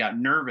 but I got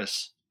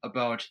nervous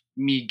about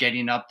me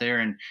getting up there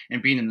and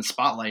being in the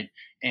spotlight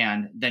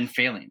and then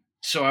failing.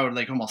 So I would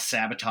like almost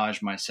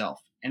sabotage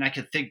myself. And I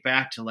could think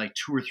back to like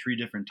 2 or 3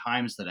 different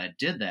times that I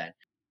did that.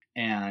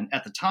 And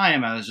at the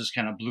time, I was just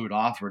kind of blew it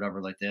off or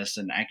whatever like this.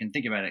 And I can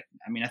think about it.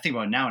 I mean, I think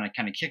about it now and I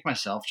kind of kick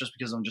myself just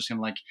because I'm just kind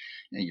of like,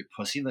 you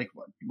pussy. Like,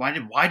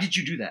 why did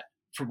you do that?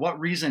 For what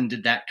reason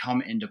did that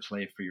come into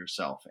play for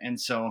yourself? And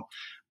so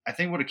I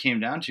think what it came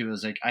down to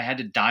is like, I had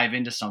to dive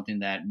into something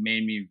that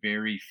made me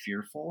very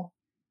fearful.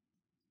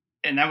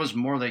 And that was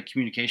more like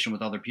communication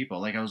with other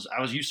people. Like I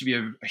was used to be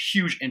a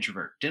huge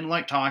introvert, didn't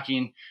like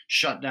talking,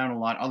 shut down a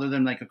lot other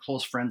than like a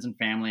close friends and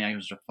family I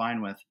was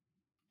fine with.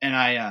 And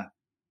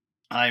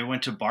I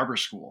went to barber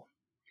school.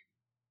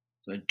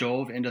 So I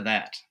dove into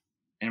that.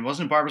 And it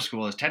wasn't barber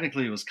school. It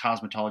was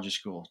cosmetology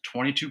school.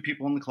 22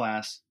 people in the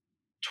class,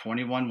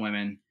 21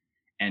 women,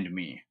 and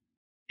me.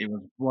 It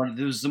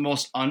was the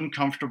most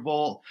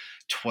uncomfortable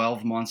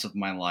 12 months of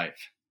my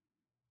life.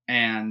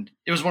 And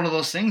it was one of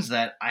those things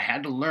that I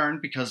had to learn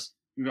because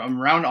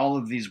I'm around all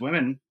of these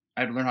women.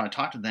 I had to learn how to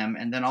talk to them.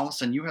 And then all of a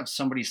sudden you have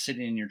somebody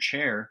sitting in your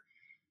chair.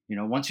 You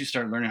know, once you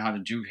start learning how to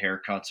do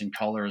haircuts and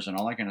colors and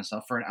all that kind of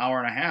stuff for an hour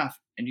and a half,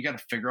 and you got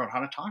to figure out how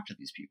to talk to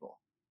these people.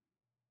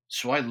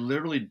 So I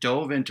literally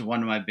dove into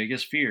one of my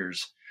biggest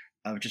fears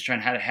of just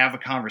trying to have a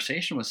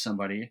conversation with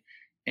somebody.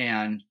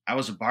 And I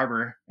was a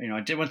barber, I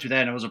went through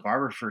that and I was a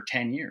barber for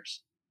 10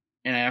 years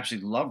and I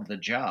absolutely loved the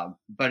job,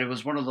 but it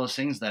was one of those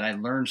things that I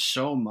learned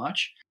so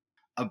much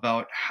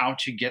about how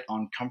to get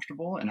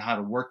uncomfortable and how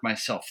to work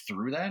myself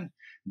through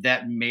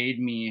that made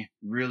me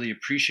really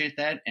appreciate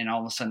that. And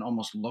all of a sudden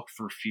almost look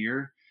for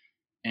fear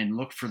and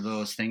look for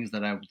those things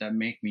that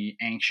make me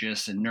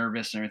anxious and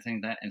nervous and everything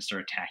like that and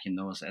start attacking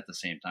those at the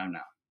same time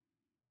now.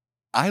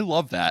 I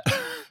love that.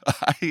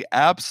 I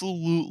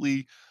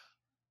absolutely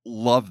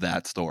love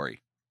that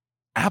story.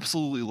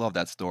 Absolutely love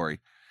that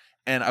story.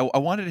 And I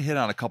wanted to hit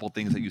on a couple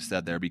things that you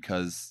said there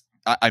because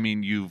I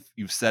mean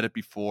you've said it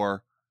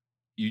before.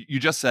 You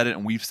just said it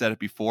and we've said it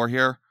before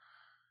here.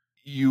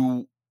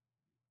 You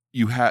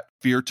had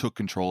fear took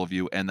control of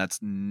you, and that's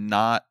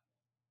not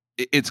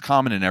it's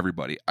common in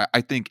everybody. I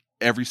think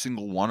every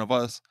single one of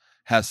us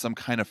has some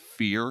kind of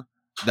fear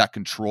that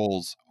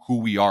controls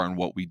who we are and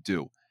what we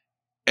do.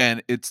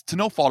 And it's to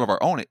no fault of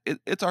our own.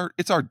 It's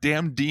our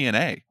damn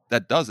DNA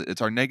that does it.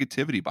 It's our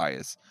negativity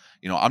bias.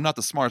 I'm not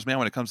the smartest man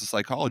when it comes to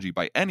psychology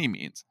by any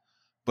means,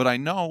 but I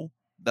know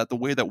that the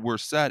way that we're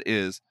set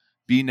is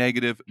be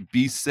negative,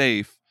 be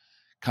safe,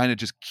 kind of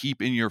just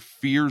keep in your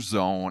fear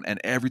zone, and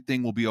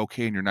everything will be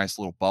okay in your nice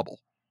little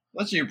bubble.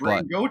 What's your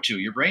brain go to?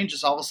 Your brain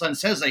just all of a sudden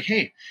says like,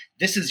 hey,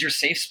 this is your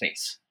safe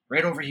space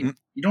right over here.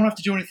 You don't have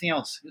to do anything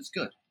else. It's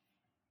good.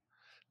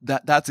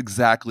 That's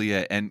exactly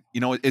it. And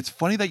it's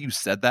funny that you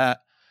said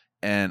that.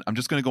 And I'm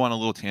just going to go on a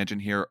little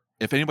tangent here.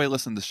 If anybody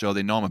listens to the show,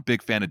 they know I'm a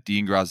big fan of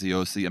Dean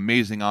Graziosi,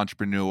 amazing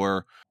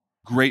entrepreneur,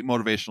 great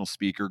motivational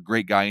speaker,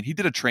 great guy. And he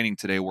did a training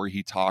today where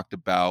he talked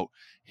about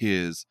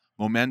his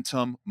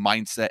momentum,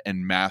 mindset,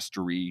 and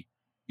mastery,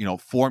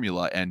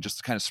 formula, and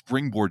just kind of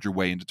springboard your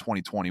way into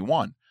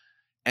 2021.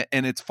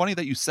 And it's funny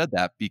that you said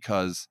that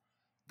because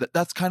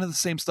that's kind of the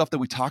same stuff that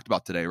we talked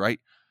about today, right?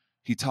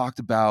 He talked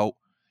about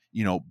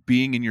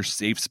being in your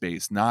safe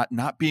space, not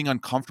being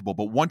uncomfortable.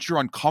 But once you're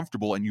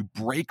uncomfortable and you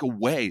break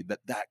away,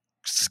 that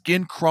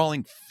skin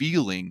crawling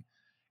feeling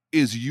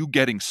is you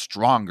getting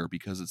stronger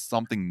because it's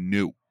something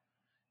new.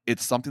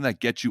 It's something that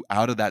gets you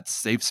out of that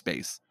safe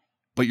space,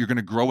 but you're going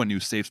to grow a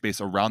new safe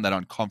space around that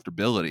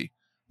uncomfortability,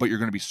 but you're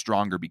going to be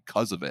stronger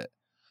because of it.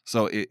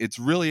 So it's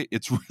really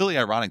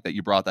ironic that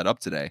you brought that up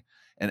today.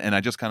 And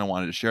I just kind of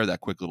wanted to share that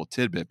quick little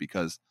tidbit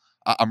because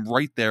I'm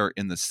right there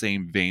in the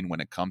same vein when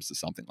it comes to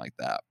something like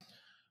that.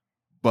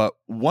 But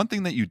one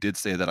thing that you did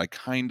say that I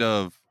kind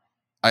of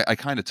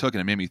took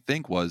and it made me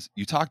think was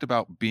you talked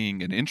about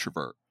being an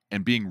introvert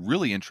and being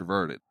really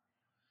introverted.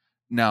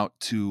 Now,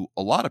 to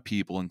a lot of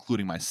people,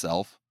 including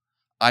myself,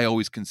 I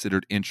always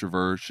considered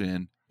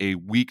introversion a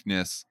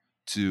weakness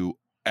to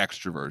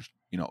extroversion,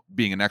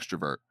 being an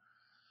extrovert.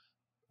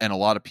 And a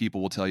lot of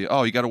people will tell you,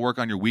 oh, you got to work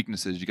on your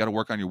weaknesses. You got to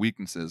work on your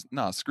weaknesses.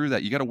 No, screw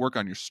that. You got to work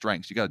on your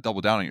strengths. You got to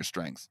double down on your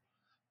strengths.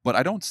 But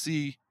I don't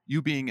see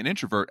you being an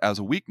introvert as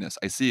a weakness.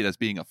 I see it as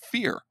being a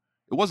fear.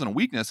 It wasn't a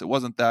weakness. It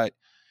wasn't that,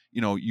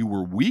 you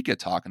were weak at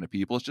talking to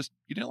people. It's just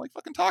you didn't like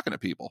fucking talking to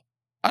people.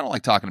 I don't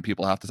like talking to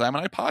people half the time,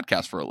 and I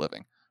podcast for a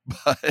living.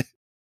 But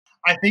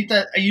I think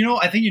that,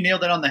 I think you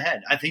nailed that on the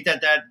head. I think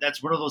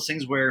that's one of those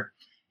things where,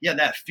 yeah,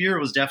 that fear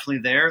was definitely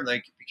there,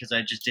 like, because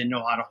I just didn't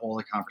know how to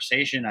hold a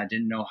conversation. I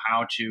didn't know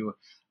how to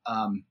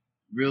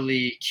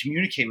really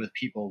communicate with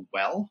people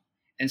well.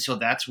 And so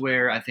that's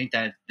where I think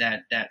that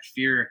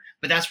fear,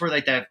 but that's where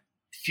like that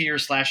fear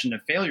 / into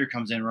failure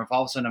comes in, where if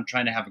all of a sudden I'm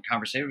trying to have a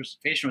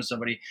conversation with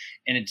somebody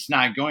and it's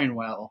not going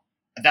well,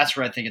 that's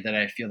where I think that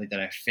I feel like that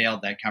I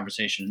failed that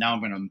conversation. Now I'm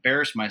going to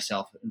embarrass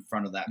myself in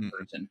front of that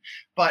person.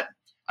 But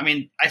I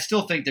mean, I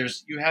still think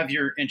you have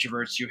your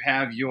introverts, you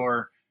have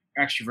your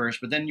extroverts,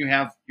 but then you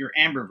have your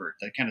ambivert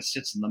that kind of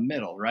sits in the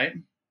middle, right?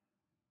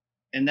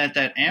 And that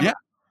ambivert. Yeah.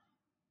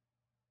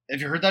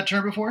 Have you heard that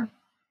term before?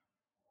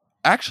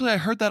 Actually, I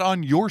heard that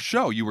on your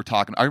show. You were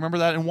talking. I remember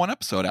that in one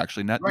episode,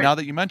 actually. Now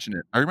that you mention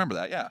it, I remember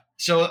that. Yeah.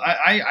 So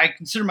I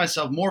consider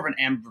myself more of an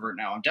ambivert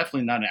now. I'm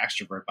definitely not an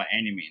extrovert by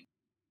any means.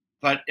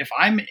 But if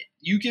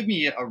you give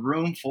me a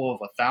room full of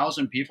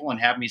 1,000 people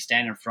and have me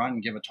stand in front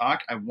and give a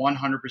talk, I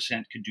 100%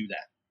 could do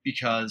that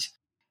because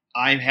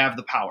I have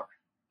the power.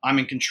 I'm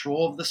in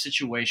control of the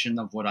situation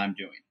of what I'm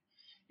doing.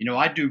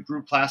 I do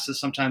group classes,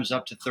 sometimes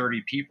up to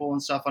 30 people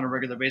and stuff on a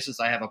regular basis.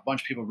 I have a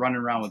bunch of people running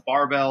around with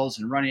barbells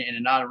and running in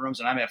and out of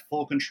rooms, and I'm at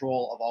full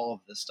control of all of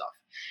this stuff.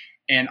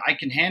 And I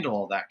can handle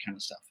all that kind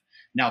of stuff.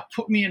 Now,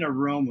 put me in a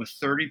room with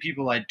 30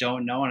 people I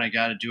don't know, and I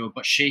got to do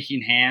but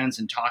shaking hands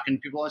and talking to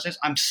people all the time.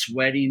 I'm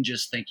sweating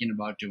just thinking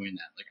about doing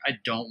that. Like, I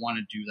don't want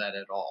to do that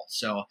at all.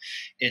 So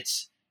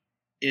it's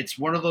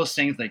one of those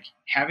things, like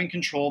having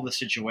control of the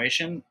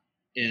situation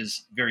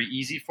is very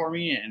easy for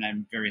me, and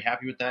I'm very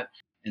happy with that.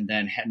 And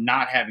then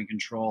not having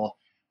control,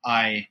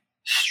 I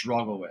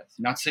struggle with.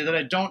 Not to say that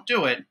I don't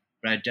do it,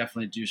 but I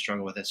definitely do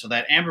struggle with it. So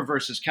that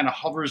ambivert is kind of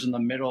hovers in the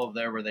middle of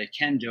there where they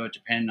can do it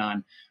depending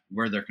on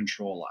where their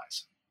control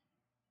lies.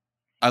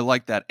 I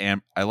like that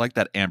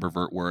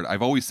ambivert word.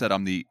 I've always said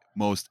I'm the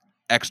most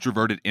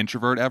extroverted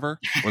introvert ever,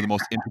 or the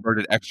most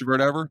introverted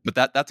extrovert ever, but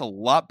that's a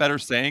lot better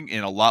saying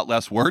in a lot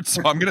less words,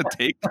 so I'm going to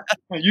take that.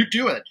 You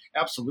do it.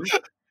 Absolutely.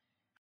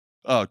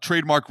 Oh,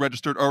 trademark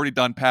registered, already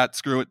done, Pat.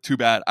 Screw it. Too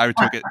bad. I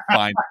took it.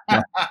 Fine.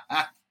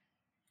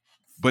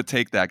 But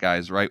take that,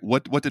 guys, right?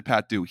 What did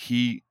Pat do?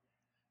 He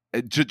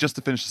just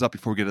to finish this up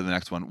before we get to the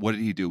next one, what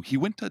did he do? He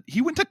went to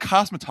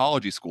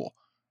cosmetology school.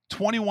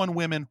 21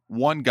 women,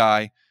 one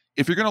guy.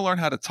 If you're going to learn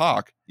how to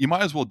talk, you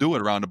might as well do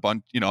it around a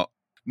bunch,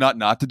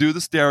 not to do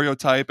the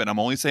stereotype, and I'm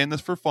only saying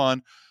this for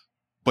fun,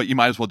 but you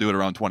might as well do it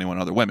around 21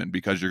 other women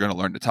because you're going to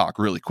learn to talk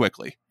really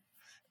quickly.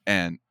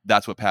 And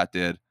that's what Pat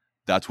did.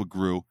 That's what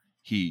grew.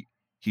 He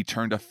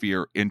turned a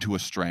fear into a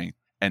strength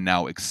and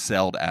now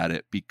excelled at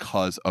it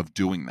because of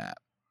doing that.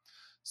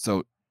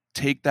 So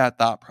take that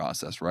thought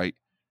process, right?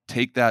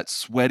 Take that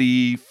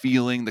sweaty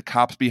feeling, the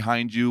cops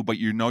behind you, but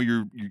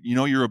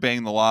you're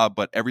obeying the law,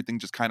 but everything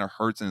just kind of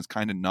hurts and is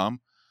kind of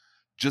numb.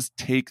 Just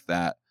take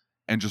that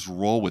and just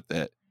roll with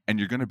it. And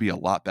you're going to be a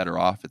lot better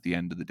off at the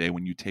end of the day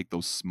when you take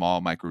those small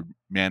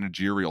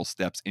micromanagerial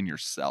steps in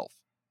yourself.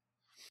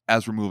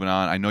 As we're moving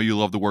on, I know you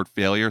love the word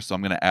failure, so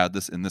I'm going to add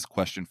this in this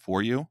question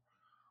for you.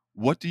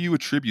 What do you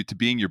attribute to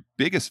being your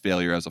biggest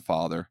failure as a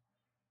father?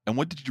 And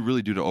what did you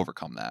really do to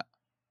overcome that?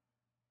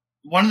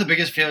 One of the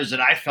biggest failures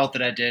that I felt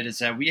that I did is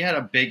that we had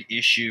a big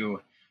issue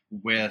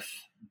with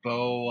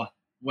Bo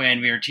when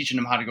we were teaching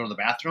him how to go to the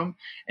bathroom,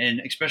 and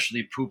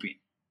especially pooping.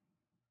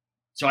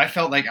 So I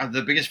felt like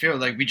the biggest failure,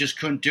 like we just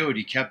couldn't do it.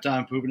 He kept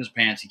on pooping his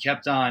pants. He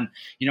kept on,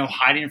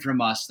 hiding from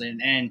us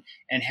and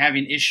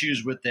having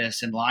issues with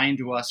this and lying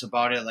to us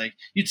about it. Like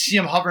you'd see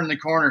him hovering in the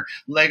corner,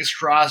 legs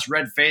crossed,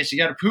 red face. You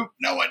got to poop?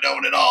 No, I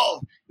don't at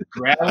all.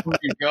 Grab him when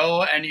you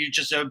go, and you're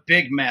just a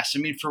big mess. I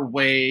mean, for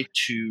way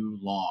too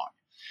long.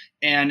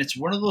 And it's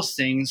one of those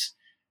things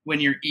when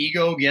your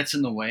ego gets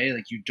in the way,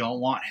 like you don't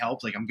want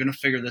help. Like I'm going to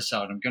figure this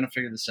out.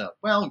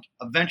 Well,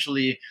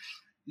 eventually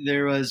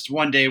there was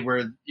one day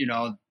where,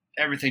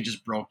 everything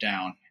just broke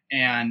down.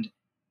 And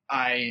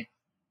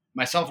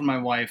myself and my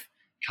wife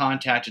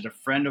contacted a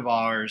friend of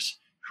ours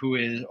who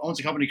owns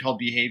a company called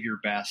Behavior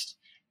Best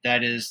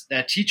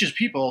that teaches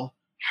people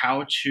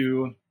how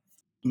to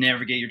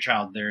navigate your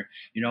child.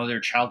 They're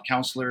child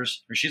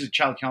counselors, or she's a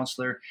child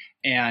counselor,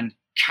 and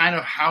kind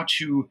of how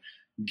to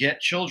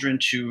get children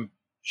she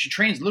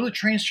literally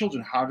trains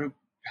children how to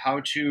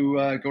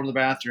go to the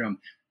bathroom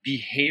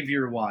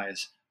behavior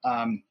wise,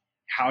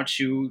 how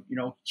to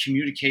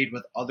communicate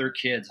with other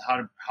kids, how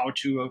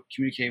to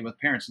communicate with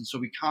parents. And so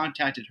we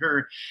contacted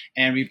her,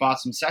 and we bought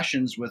some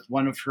sessions with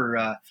one of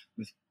her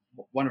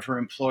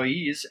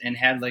employees, and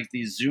had like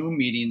these Zoom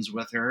meetings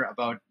with her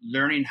about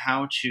learning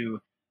how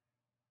to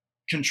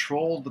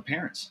control the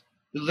parents.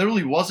 It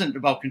literally wasn't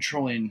about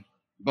controlling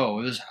Bo.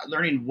 It was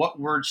learning what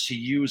words to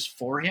use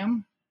for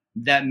him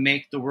that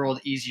make the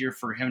world easier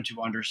for him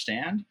to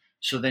understand.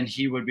 So then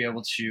he would be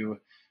able to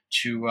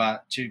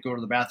go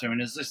to the bathroom.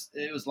 And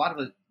it was a lot of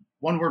it.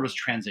 One word was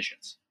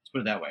transitions. Let's put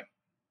it that way.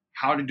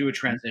 How to do a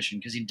transition,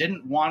 because he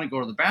didn't want to go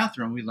to the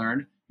bathroom. We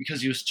learned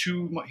because he was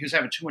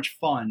having too much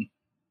fun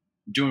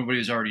doing what he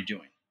was already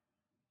doing.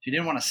 He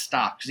didn't want to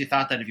stop because he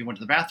thought that if he went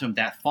to the bathroom,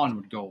 that fun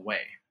would go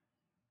away.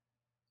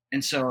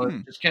 And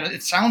so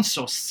it sounds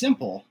so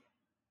simple,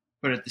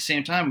 but at the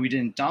same time, we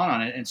didn't dawn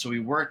on it. And so we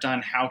worked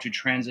on how to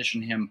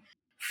transition him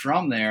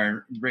from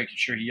there, making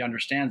sure he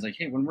understands, like,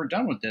 hey, when we're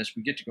done with this,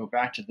 we get to go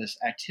back to this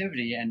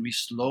activity. And we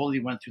slowly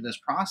went through this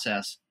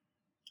process.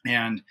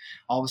 And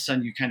all of a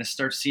sudden, you kind of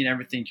start seeing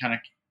everything kind of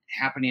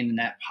happening in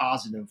that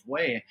positive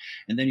way.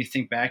 And then you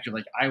think back, you're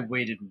like, I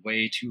waited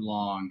way too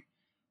long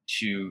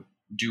to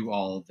do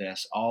all of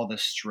this, all the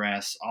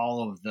stress,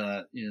 all of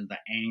the the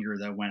anger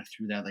that went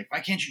through that. Like, why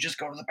can't you just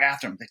go to the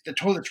bathroom? Like, the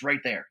toilet's right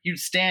there. You'd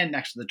stand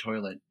next to the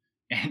toilet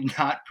and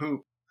not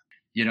poop.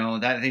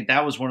 That I think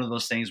that was one of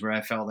those things where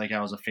I felt like I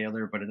was a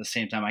failure, but at the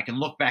same time, I can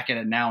look back at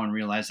it now and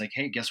realize, like,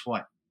 hey, guess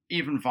what?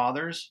 Even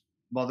fathers,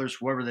 mothers,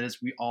 whoever that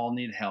is, we all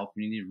need help.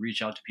 We need to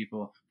reach out to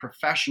people,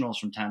 professionals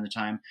from time to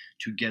time,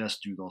 to get us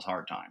through those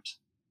hard times.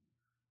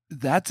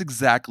 That's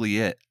exactly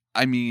it.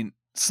 I mean,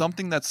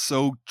 something that's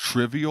so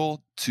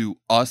trivial to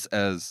us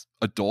as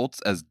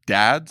adults, as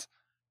dads,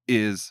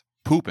 is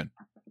pooping.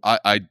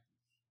 I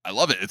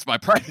love it. It's my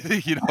pride.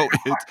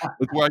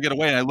 It's where I get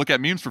away and I look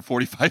at memes for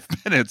 45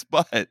 minutes.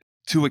 But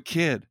to a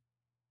kid,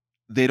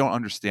 they don't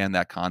understand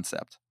that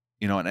concept.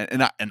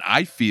 And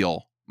I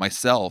feel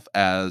myself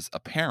as a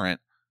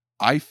parent,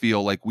 I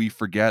feel like we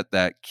forget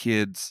that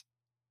kids,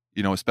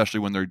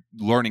 especially when they're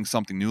learning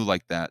something new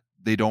like that,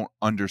 they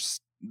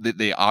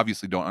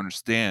obviously don't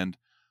understand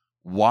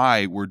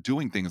why we're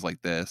doing things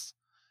like this,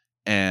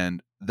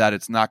 and that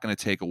it's not going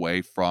to take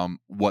away from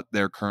what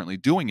they're currently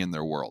doing in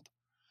their world.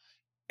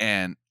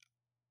 And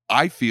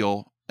I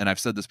feel, and I've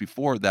said this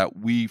before, that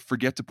we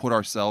forget to put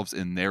ourselves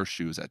in their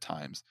shoes at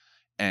times.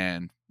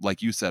 And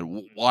like you said,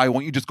 why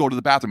won't you just go to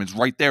the bathroom? It's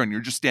right there and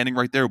you're just standing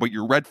right there, but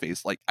you're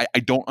red-faced. Like, I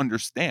don't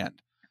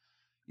understand.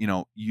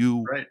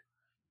 Right.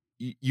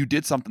 You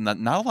did something that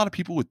not a lot of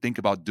people would think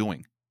about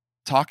doing.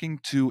 Talking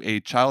to a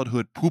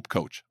childhood poop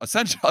coach.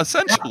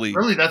 Essentially, yeah,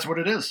 really, that's what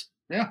it is.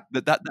 Yeah.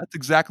 That's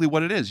exactly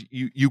what it is.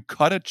 You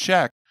cut a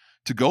check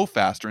to go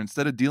faster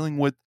instead of dealing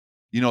with,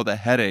 the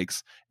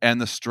headaches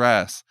and the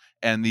stress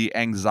and the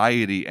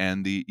anxiety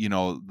and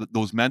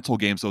those mental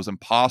games, those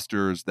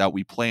imposters that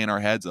we play in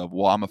our heads of,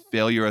 well, I'm a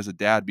failure as a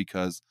dad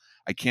because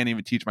I can't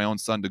even teach my own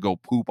son to go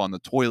poop on the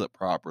toilet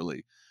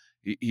properly.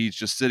 He's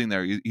just sitting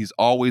there. He's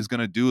always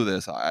going to do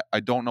this. I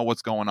don't know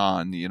what's going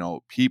on.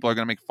 People are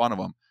going to make fun of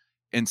him.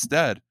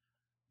 Instead,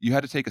 you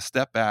had to take a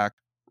step back,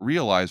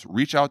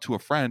 reach out to a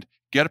friend,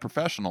 get a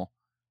professional,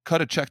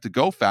 cut a check to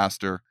go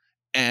faster,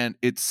 and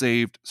it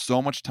saved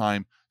so much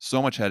time,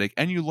 so much headache,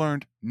 and you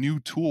learned new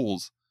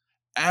tools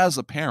as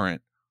a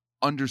parent,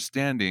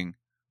 understanding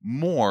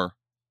more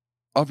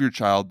of your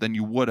child than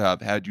you would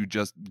have had you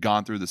just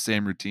gone through the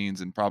same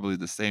routines and probably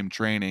the same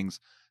trainings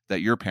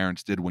that your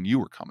parents did when you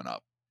were coming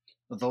up.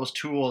 Those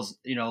tools,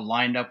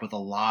 lined up with a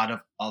lot of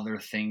other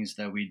things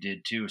that we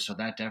did too. So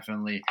that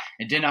definitely,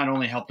 it did not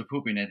only help the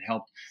pooping, it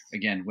helped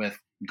again with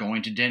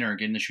going to dinner,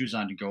 getting the shoes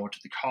on to go to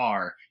the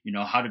car,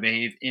 how to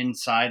behave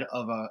inside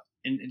of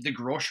in the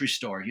grocery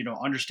store,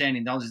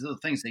 understanding all these little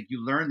things. Like,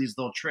 you learn these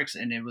little tricks,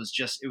 and it was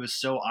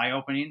so eye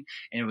opening,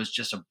 and it was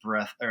just a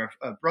breath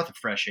of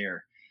fresh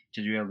air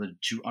to be able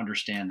to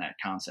understand that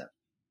concept.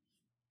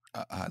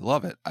 I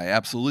love it. I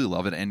absolutely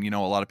love it. And, a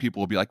lot of people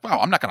will be like, wow,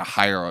 I'm not going to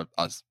hire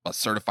a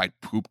certified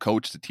poop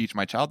coach to teach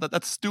my child.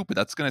 That's stupid.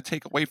 That's going to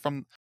take away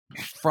from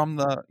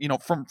the,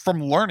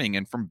 from learning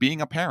and from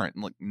being a parent.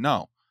 And, like,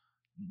 no,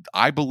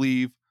 I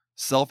believe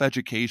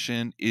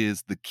self-education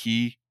is the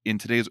key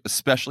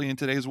especially in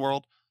today's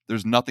world.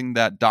 There's nothing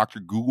that Dr.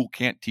 Google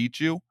can't teach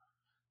you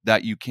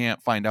that you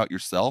can't find out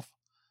yourself.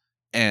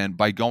 And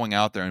by going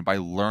out there and by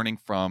learning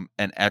from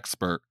an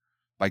expert,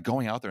 by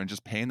going out there and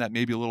just paying that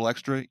maybe a little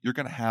extra, you're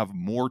going to have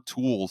more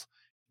tools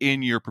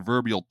in your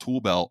proverbial tool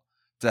belt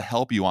to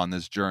help you on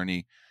this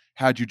journey.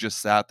 Had you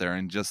just sat there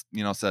and just,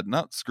 said,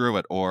 no, screw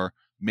it, or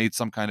made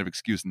some kind of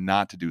excuse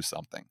not to do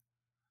something.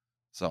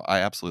 So I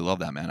absolutely love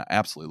that, man. I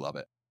absolutely love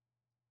it.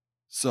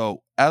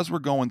 So as we're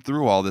going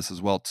through all this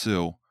as well,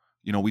 too,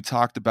 we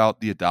talked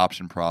about the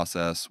adoption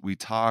process. We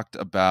talked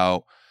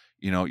about,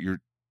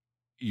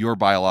 your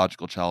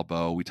biological child,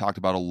 Bo. We talked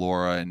about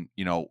Alora and,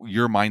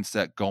 your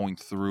mindset going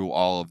through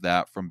all of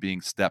that, from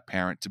being step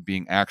parent to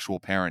being actual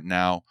parent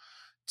now,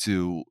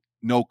 to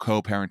no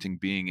co-parenting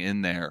being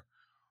in there.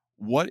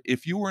 What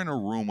if you were in a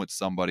room with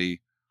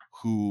somebody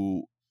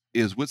who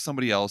is with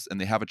somebody else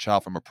and they have a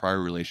child from a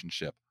prior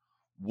relationship?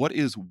 What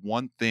is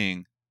one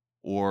thing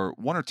or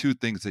one or two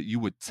things that you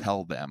would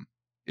tell them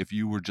if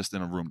you were just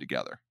in a room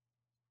together?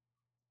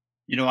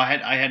 I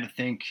had to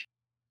think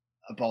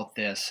about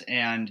this,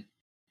 and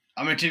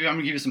I'm gonna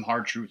give you some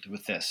hard truth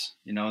with this.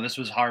 This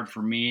was hard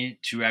for me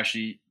to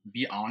actually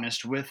be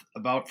honest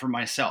about for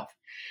myself.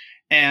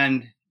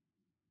 And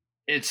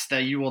it's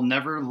that you will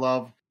never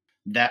love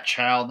that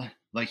child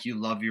like you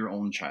love your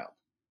own child.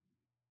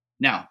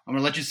 Now, I'm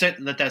going to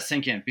let that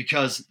sink in,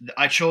 because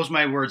I chose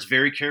my words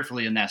very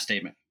carefully in that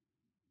statement.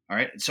 All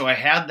right. So I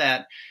had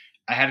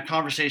a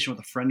conversation with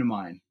a friend of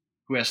mine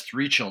who has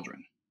 3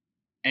 children.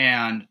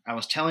 And I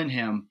was telling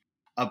him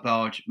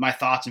about my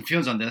thoughts and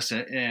feelings on this,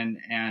 and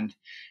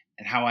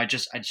how I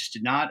just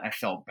did not, I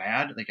felt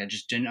bad. Like, I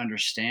just didn't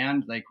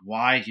understand, like,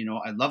 why,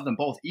 I love them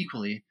both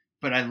equally,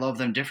 but I love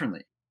them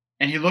differently.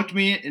 And he looked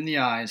me in the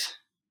eyes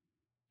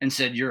and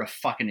said, "You're a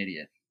fucking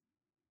idiot."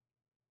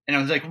 And I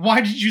was like,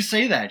 "Why did you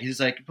say that?" He's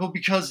like, "Well,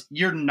 because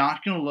you're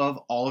not going to love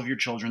all of your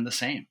children the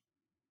same.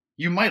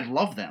 You might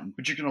love them,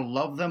 but you're going to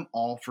love them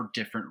all for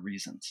different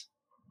reasons.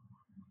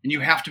 And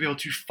you have to be able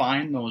to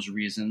find those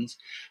reasons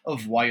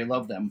of why you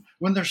love them.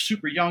 When they're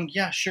super young,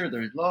 yeah, sure,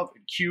 they're love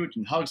and cute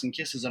and hugs and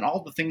kisses and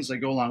all the things that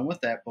go along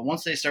with that. But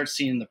once they start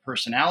seeing the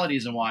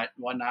personalities and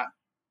whatnot,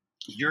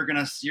 you're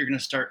gonna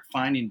start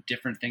finding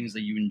different things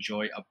that you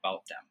enjoy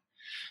about them.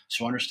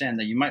 So understand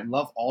that you might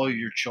love all of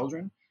your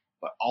children,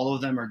 but all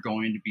of them are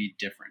going to be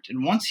different."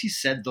 And once he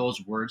said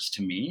those words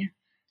to me,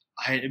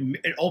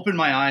 it opened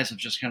my eyes of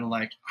just kind of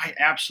like, I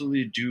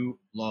absolutely do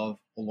love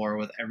Laura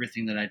with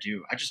everything that I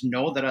do. I just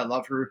know that I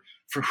love her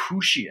for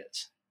who she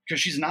is, because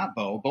she's not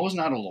Bo. Bo's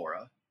not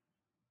Laura.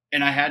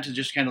 And I had to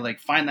just kind of like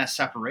find that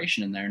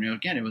separation in there. And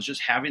again, it was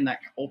just having that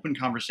open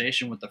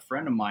conversation with a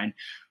friend of mine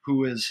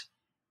who is,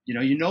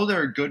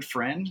 they're a good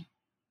friend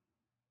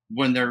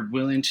when they're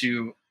willing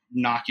to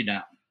knock you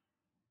down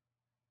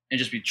and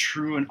just be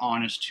true and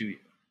honest to you.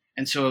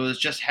 And so it was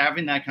just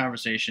having that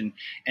conversation,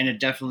 and it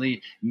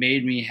definitely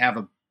made me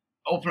have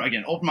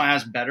open my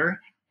eyes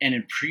better and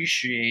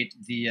appreciate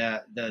the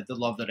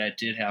love that I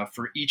did have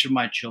for each of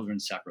my children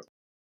separately.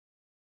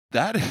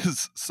 That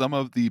is some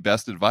of the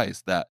best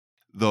advice, that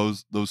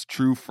those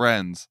true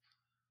friends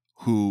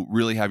who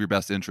really have your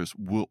best interests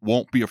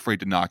won't be afraid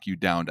to knock you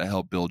down to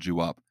help build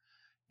you up.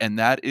 And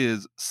that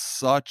is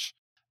such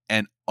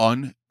an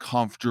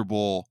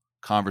uncomfortable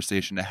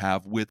conversation to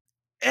have with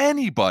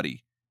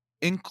anybody,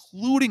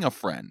 including a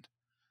friend.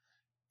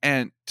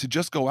 And to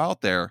just go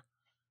out there,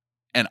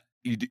 and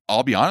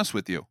I'll be honest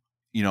with you,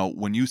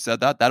 when you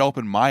said that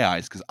opened my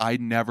eyes, because I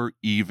never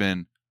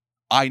even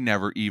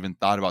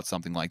thought about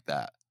something like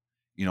that.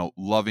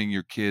 Loving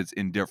your kids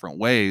in different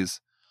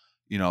ways.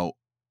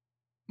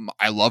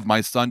 I love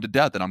my son to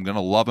death, and I'm going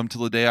to love him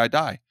till the day I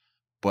die.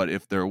 But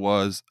if there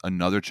was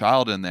another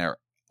child in there,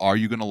 are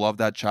you going to love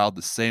that child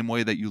the same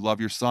way that you love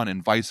your son,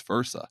 and vice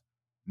versa?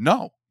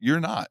 No, you're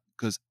not,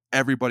 because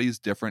everybody's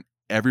different.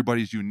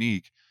 Everybody's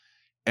unique.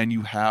 And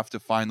you have to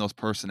find those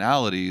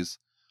personalities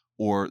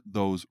or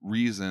those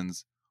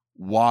reasons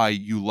why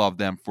you love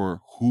them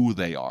for who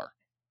they are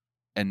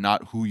and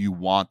not who you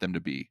want them to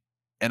be.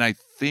 And I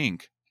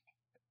think,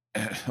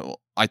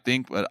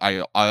 but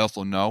I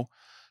also know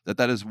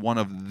that is one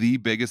of the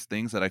biggest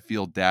things that I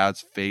feel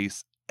dads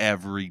face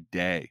every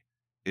day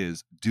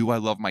is, do I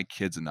love my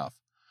kids enough?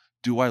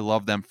 Do I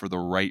love them for the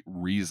right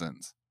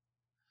reasons?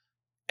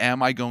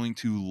 Am I going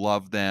to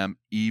love them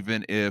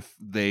even if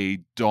they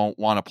don't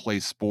want to play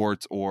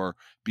sports or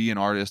be an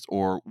artist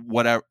or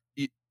whatever?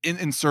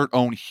 Insert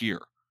own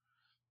here.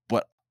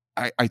 But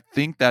I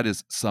think that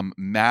is some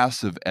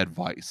massive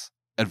advice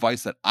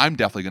that I'm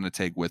definitely going to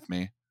take with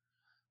me.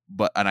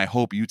 And I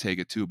hope you take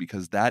it too,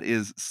 because that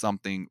is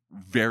something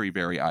very,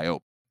 very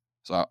eye-opening.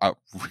 So I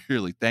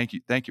really thank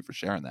you. Thank you for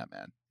sharing that,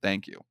 man.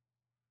 Thank you.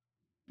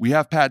 We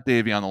have Pat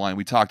Davey on the line.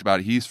 We talked about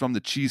it. He's from the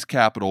cheese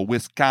capital,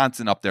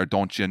 Wisconsin, up there,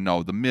 don't you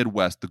know? The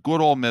Midwest, the good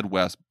old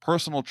Midwest,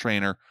 personal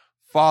trainer,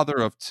 father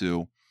of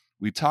 2.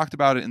 We talked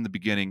about it in the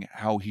beginning,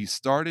 how he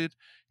started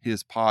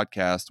his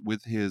podcast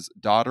with his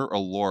daughter,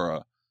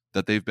 Alora,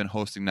 that they've been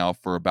hosting now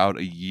for about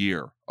a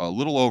year, a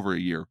little over a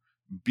year,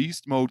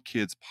 Beast Mode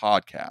Kids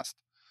podcast.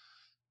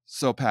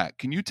 So, Pat,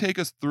 can you take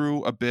us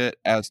through a bit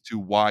as to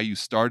why you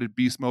started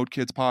Beast Mode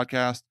Kids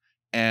podcast,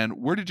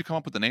 and where did you come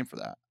up with the name for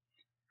that?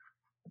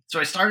 So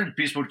I started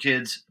Beast Mode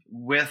Kids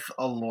with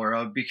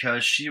Alora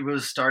because she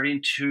was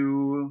starting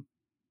to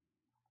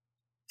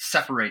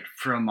separate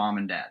from mom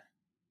and dad.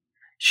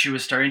 She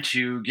was starting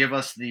to give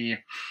us the,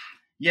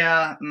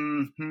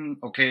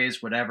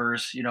 okays,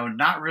 whatevers,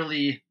 not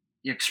really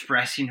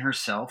expressing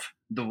herself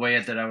the way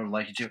that I would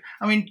like it to.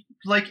 I mean,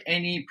 like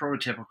any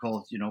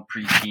prototypical,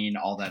 preteen,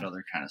 all that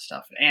other kind of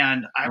stuff.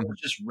 And I was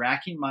just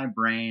racking my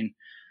brain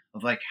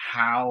of like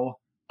how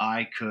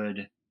I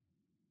could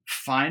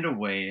find a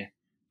way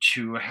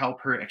to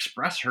help her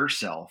express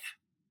herself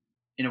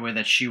in a way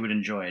that she would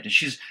enjoy it. And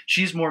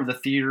she's more of the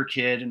theater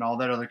kid and all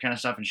that other kind of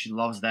stuff, and she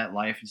loves that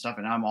life and stuff,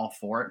 and I'm all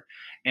for it.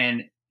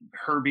 And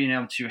her being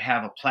able to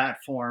have a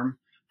platform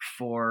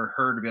for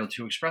her to be able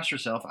to express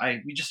herself,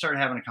 we just started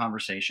having a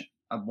conversation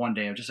one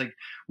day of just like,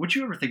 would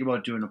you ever think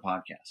about doing a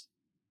podcast?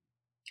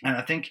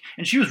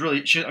 And she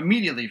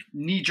immediately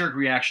knee-jerk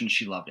reaction,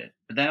 she loved it.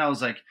 But then I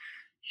was like,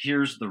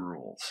 here's the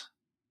rules.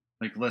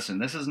 Like, listen,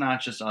 this is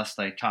not just us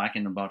like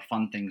talking about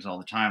fun things all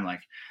the time.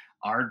 Like,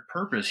 our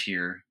purpose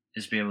here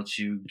is to be able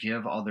to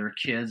give other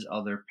kids,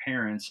 other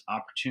parents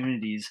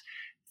opportunities,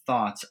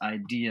 thoughts,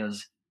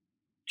 ideas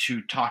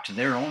to talk to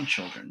their own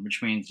children,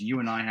 which means you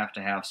and I have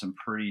to have some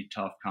pretty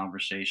tough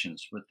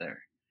conversations with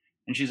their.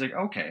 And she's like,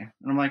 okay.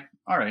 And I'm like,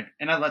 all right.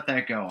 And I let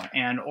that go.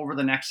 And over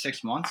the next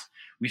 6 months,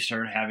 we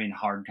started having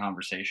hard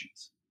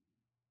conversations.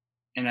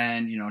 And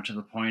then, to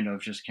the point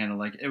of just kind of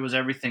like, it was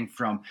everything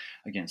from,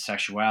 again,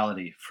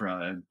 sexuality,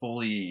 from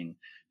bullying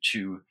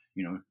to,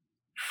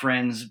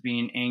 friends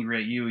being angry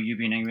at you, you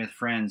being angry with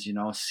friends,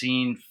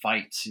 seeing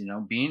fights,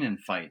 being in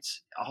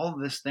fights, all of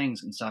these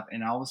things and stuff.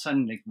 And all of a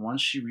sudden, like,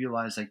 once she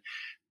realized, like,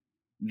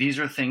 these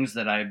are things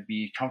that I'd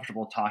be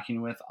comfortable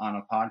talking with on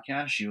a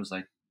podcast, she was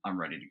like, I'm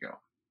ready to go.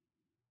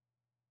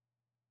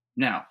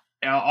 Now,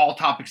 all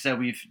topics that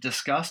we've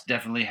discussed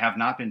definitely have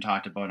not been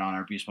talked about on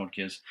our Beast Mode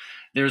Kids.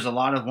 There's a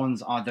lot of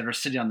ones that are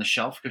sitting on the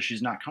shelf because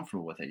she's not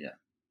comfortable with it yet.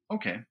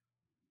 Okay,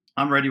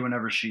 I'm ready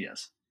whenever she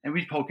is. And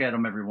we poke at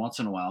them every once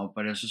in a while,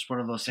 but it's just one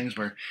of those things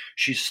where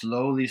she's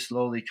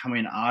slowly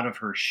coming out of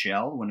her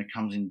shell when it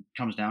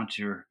comes down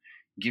to her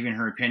giving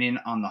her opinion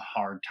on the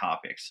hard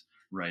topics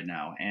right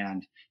now.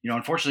 And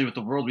unfortunately, with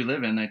the world we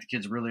live in, like, the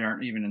kids really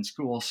aren't even in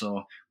school,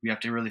 so we have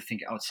to really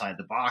think outside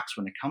the box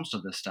when it comes to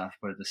this stuff.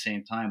 But at the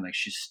same time, like,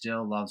 she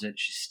still loves it,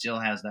 she still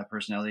has that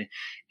personality,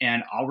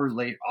 and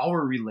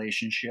our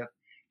relationship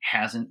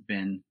hasn't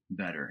been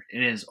better.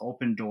 It has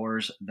opened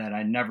doors that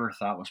I never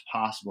thought was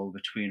possible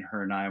between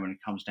her and I when it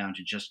comes down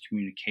to just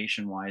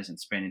communication wise and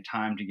spending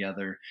time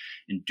together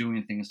and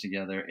doing things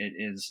together.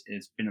 It's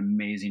been an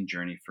amazing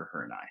journey for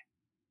her and I.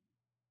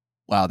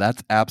 Wow,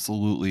 that's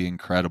absolutely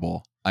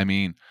incredible. I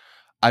mean,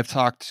 I've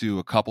talked to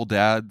a couple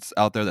dads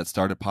out there that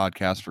started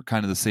podcasts for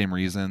kind of the same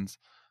reasons,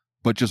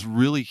 but just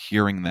really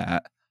hearing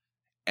that,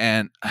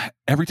 and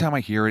every time I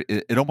hear it,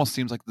 it almost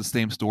seems like the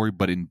same story,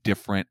 but in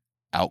different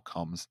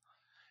outcomes.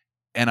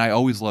 And I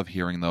always love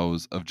hearing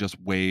those, of just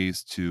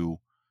ways to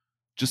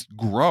just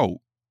grow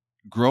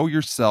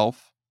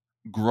yourself,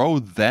 grow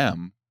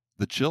them,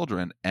 the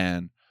children,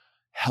 and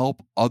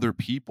help other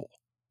people.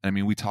 I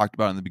mean, we talked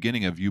about in the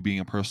beginning of you being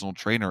a personal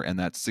trainer and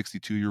that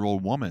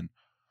 62-year-old woman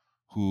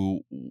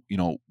who,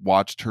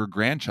 watched her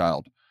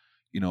grandchild,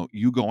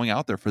 you going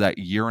out there for that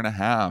year and a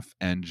half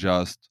and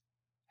just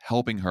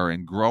helping her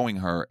and growing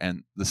her.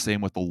 And the same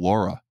with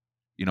Laura,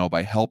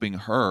 by helping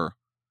her,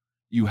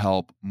 you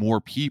help more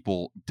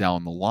people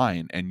down the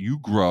line and you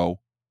grow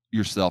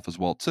yourself as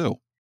well too.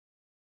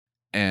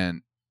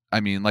 And I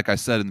mean, like I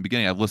said in the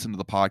beginning, I've listened to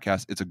the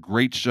podcast. It's a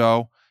great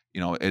show.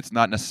 It's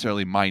not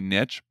necessarily my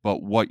niche,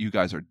 but what you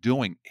guys are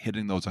doing,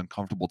 hitting those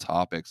uncomfortable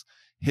topics,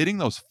 hitting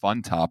those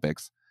fun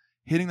topics,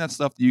 hitting that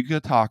stuff that you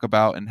could talk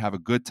about and have a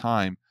good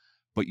time,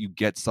 but you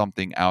get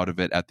something out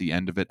of it at the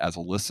end of it as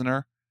a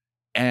listener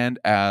and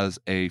as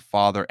a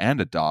father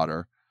and a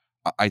daughter,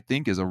 I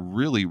think is a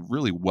really,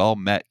 really well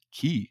met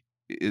key.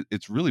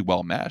 It's really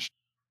well meshed.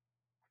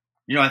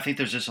 I think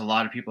there's just a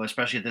lot of people,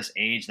 especially at this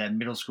age, that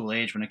middle school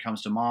age, when it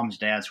comes to moms,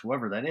 dads,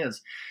 whoever that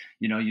is,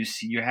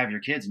 you have your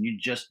kids and you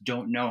just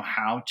don't know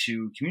how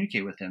to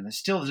communicate with them. And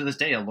still to this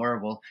day,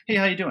 Laura will, hey,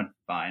 how you doing?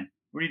 Fine.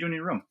 What are you doing in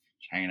your room?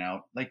 Just hanging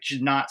out. Like,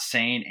 she's not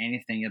saying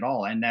anything at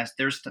all. And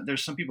there's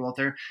some people out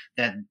there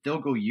that they'll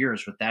go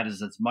years with that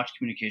is as much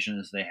communication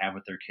as they have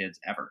with their kids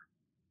ever.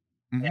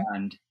 Mm-hmm.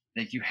 And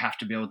that you have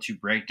to be able to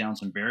break down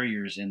some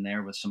barriers in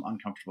there with some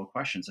uncomfortable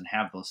questions and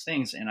have those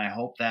things. And I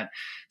hope that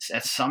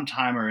at some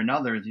time or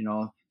another,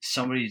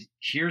 somebody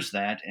hears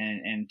that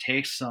and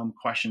takes some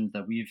questions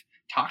that we've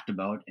talked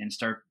about and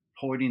start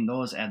pointing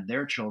those at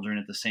their children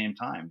at the same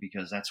time,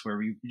 because that's where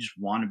we just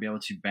want to be able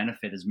to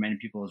benefit as many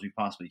people as we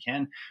possibly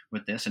can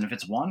with this. And if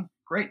it's one,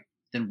 great,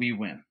 then we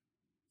win.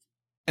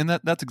 And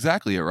that's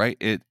exactly it, right?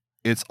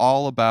 It's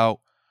all about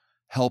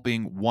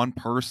helping one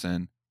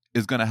person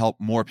is going to help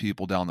more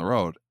people down the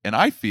road. And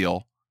I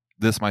feel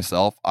this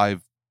myself.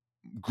 I've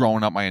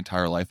grown up my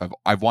entire life.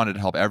 I've wanted to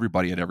help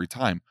everybody at every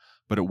time,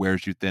 but it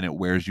wears you thin, it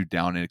wears you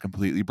down, and it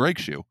completely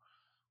breaks you.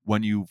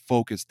 When you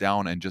focus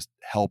down and just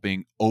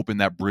helping open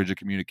that bridge of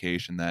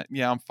communication that,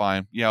 yeah, I'm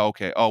fine. Yeah,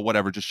 okay. Oh,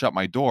 whatever. Just shut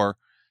my door.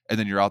 And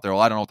then you're out there,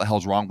 well, I don't know what the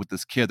hell's wrong with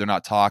this kid. They're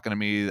not talking to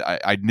me.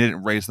 I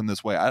didn't raise them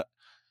this way.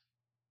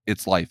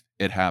 It's life.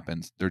 It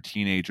happens. They're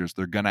teenagers.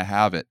 They're going to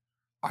have it.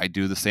 I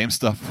do the same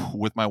stuff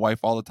with my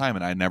wife all the time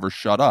and I never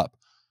shut up.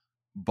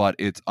 But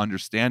it's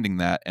understanding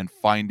that and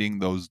finding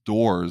those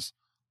doors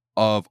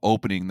of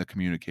opening the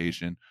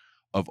communication,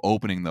 of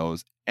opening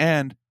those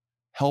and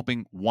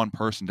helping one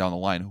person down the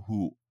line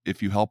who,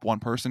 if you help one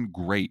person,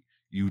 great.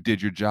 You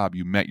did your job.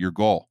 You met your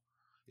goal.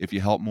 If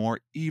you help more,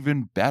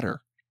 even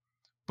better.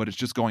 But it's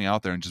just going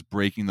out there and just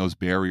breaking those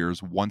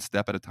barriers one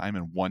step at a time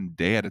and one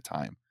day at a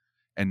time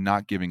and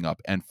not giving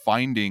up and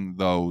finding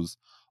those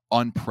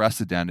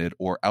unprecedented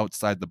or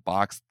outside the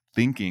box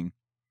thinking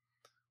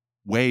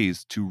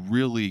ways to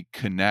really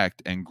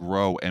connect and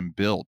grow and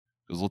build.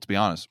 Because let's be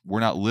honest, we're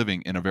not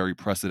living in a very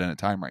precedented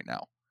time right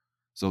now.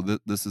 So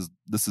this is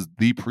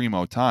the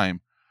primo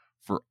time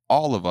for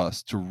all of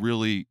us to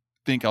really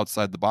think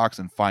outside the box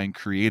and find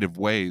creative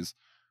ways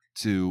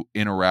to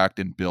interact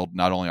and build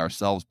not only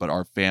ourselves, but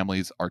our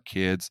families, our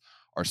kids,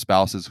 our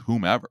spouses,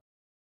 whomever.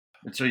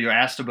 And so you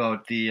asked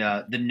about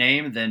the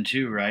name then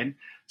too, right?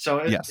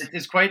 So Yes.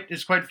 it's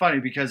quite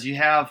funny because you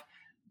have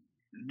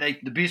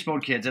like the Beast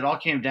Mode Kids. It all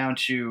came down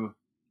to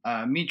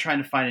me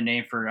trying to find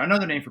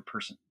another name for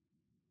person,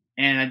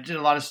 and I did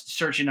a lot of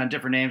searching on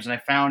different names, and I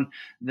found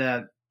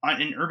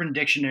in Urban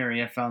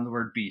Dictionary I found the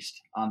word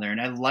beast on there,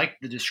 and I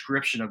liked the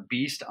description of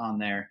beast on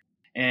there.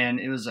 And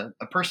it was a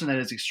person that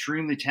is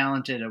extremely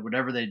talented at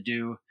whatever they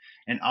do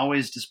and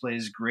always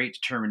displays great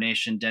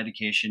determination,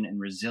 dedication, and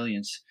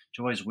resilience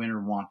to always win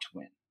or want to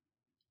win.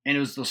 And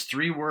it was those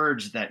three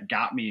words that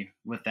got me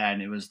with that.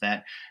 And it was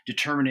that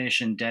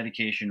determination,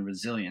 dedication,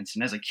 resilience.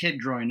 And as a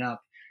kid growing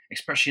up,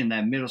 especially in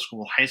that middle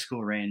school, high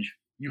school range,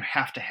 you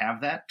have to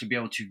have that to be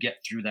able to get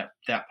through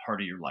that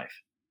part of your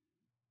life.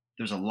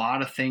 There's a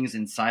lot of things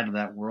inside of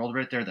that world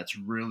right there that's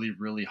really,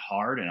 really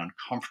hard and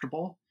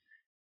uncomfortable.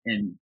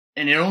 And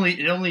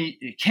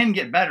it can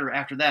get better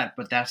after that,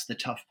 but that's the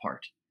tough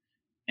part.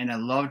 And I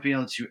loved being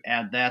able to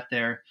add that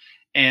there.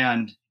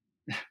 And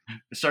I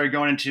started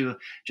going into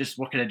just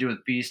what could I do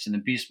with Beast, and the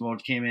Beast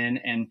Mode came in,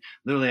 and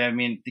literally, I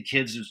mean, the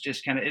kids was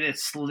just kind of it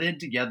slid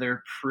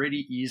together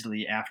pretty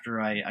easily after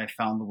I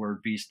found the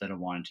word Beast that I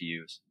wanted to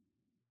use.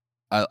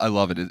 I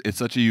love it. It's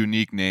such a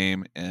unique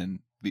name, and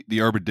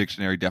the Urban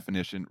Dictionary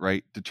definition,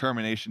 right?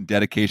 Determination,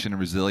 dedication, and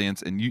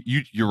resilience. And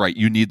you're right.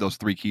 You need those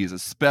three keys,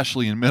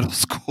 especially in middle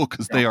school,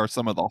 because they are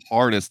some of the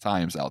hardest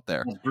times out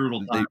there. It's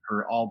brutal time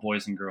for all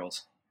boys and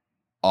girls.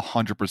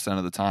 100%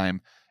 of the time,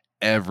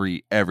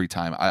 every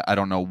time. I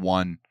don't know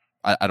one.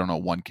 I don't know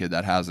one kid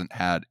that hasn't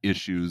had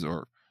issues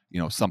or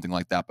something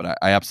like that. But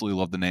I absolutely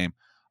love the name.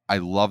 I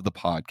love the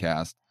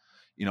podcast.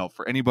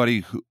 For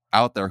anybody who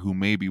out there who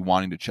may be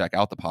wanting to check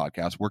out the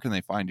podcast, where can they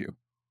find you?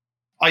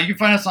 You can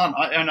find us on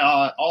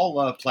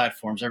all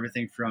platforms,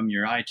 everything from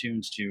your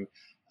iTunes to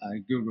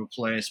Google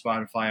Play,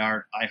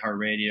 Spotify,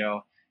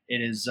 iHeartRadio.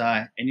 It is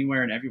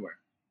anywhere and everywhere.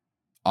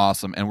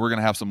 Awesome. And we're going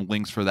to have some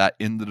links for that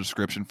in the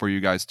description for you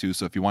guys too.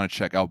 So if you want to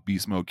check out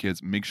Beast Mode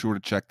Kids, make sure to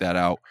check that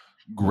out.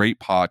 Great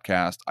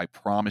podcast. I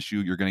promise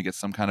you're going to get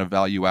some kind of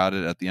value out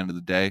of it at the end of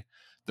the day.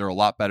 They're a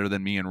lot better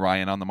than me and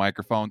Ryan on the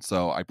microphone.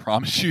 So I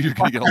promise you're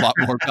going to get a lot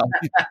more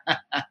value.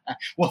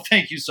 Well,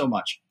 thank you so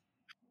much.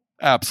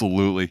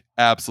 Absolutely.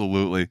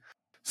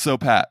 So,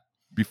 Pat,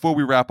 before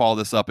we wrap all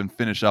this up and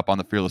finish up on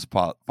the Fearless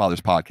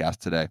Fathers podcast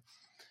today,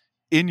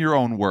 in your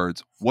own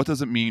words, what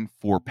does it mean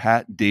for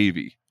Pat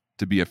Davey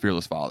to be a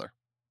fearless father?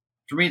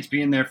 For me, it's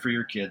being there for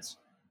your kids,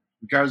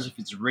 regardless if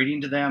it's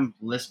reading to them,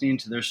 listening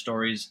to their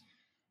stories,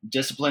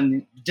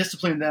 disciplining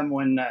them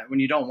when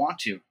you don't want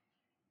to,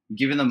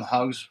 giving them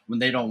hugs when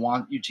they don't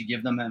want you to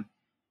give them,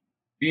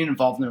 being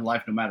involved in their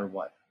life no matter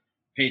what.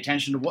 Pay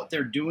attention to what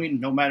they're doing,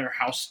 no matter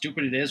how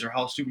stupid it is or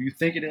how stupid you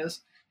think it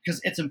is,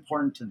 because it's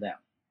important to them.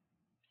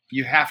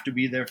 You have to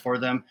be there for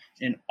them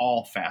in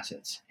all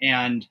facets.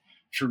 And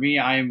for me,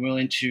 I am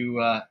willing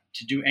to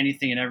do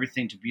anything and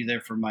everything to be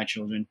there for my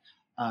children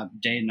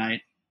day and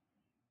night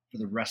for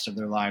the rest of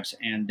their lives.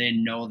 And they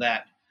know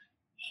that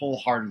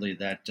wholeheartedly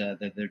that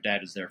their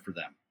dad is there for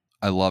them.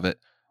 I love it.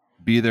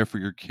 Be there for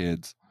your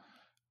kids.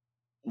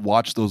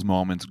 Watch those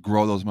moments,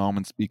 grow those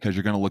moments, because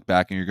you're going to look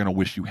back and you're going to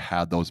wish you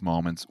had those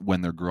moments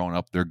when they're grown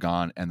up, they're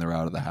gone, and they're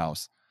out of the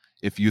house.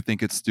 If you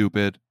think it's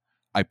stupid,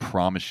 I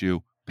promise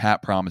you,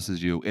 Pat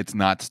promises you, it's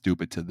not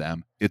stupid to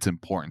them. It's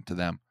important to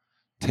them.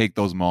 Take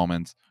those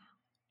moments,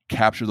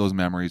 capture those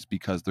memories,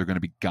 because they're going to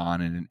be gone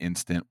in an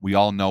instant. We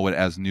all know it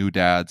as new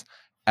dads,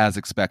 as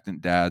expectant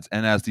dads,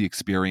 and as the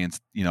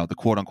experienced, the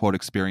quote unquote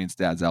experienced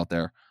dads out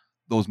there.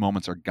 Those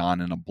moments are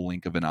gone in a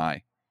blink of an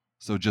eye.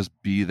 So just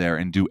be there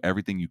and do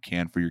everything you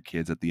can for your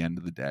kids at the end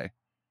of the day.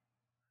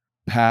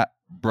 Pat,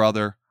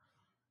 brother,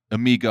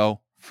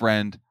 amigo,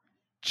 friend,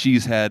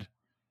 cheesehead,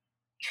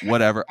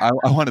 whatever. I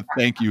want to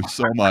thank you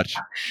so much.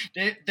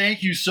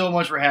 Thank you so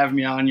much for having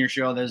me on your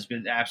show. That has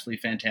been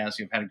absolutely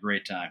fantastic. I've had a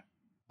great time.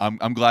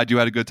 I'm glad you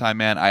had a good time,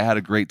 man. I had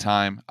a great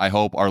time. I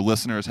hope our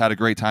listeners had a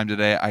great time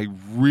today. I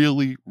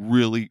really,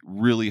 really,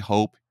 really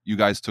hope you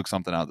guys took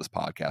something out of this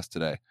podcast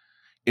today.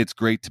 It's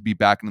great to be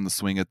back in the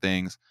swing of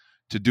things,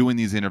 to doing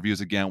these interviews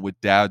again with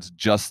dads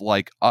just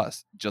like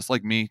us, just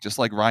like me, just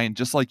like Ryan,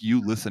 just like you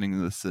listening to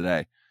this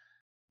today,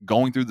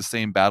 going through the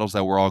same battles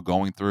that we're all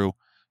going through,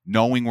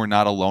 knowing we're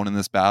not alone in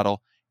this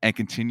battle, and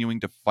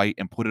continuing to fight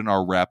and put in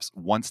our reps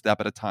one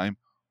step at a time,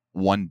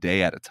 one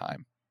day at a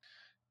time.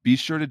 Be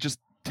sure to just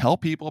tell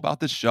people about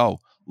this show.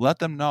 Let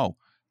them know.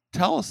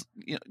 Tell us,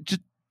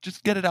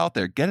 just get it out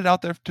there. Get it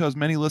out there to as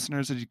many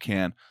listeners as you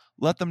can.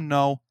 Let them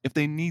know if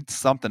they need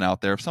something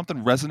out there. If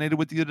something resonated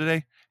with you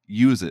today,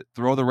 use it.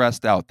 Throw the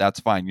rest out.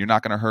 That's fine. You're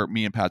not going to hurt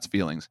me and Pat's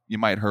feelings. You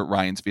might hurt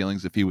Ryan's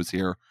feelings if he was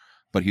here,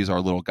 but he's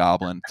our little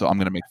goblin. So I'm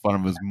going to make fun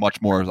of him as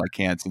much more as I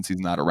can since he's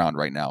not around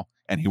right now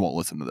and he won't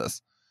listen to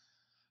this.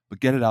 But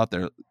get it out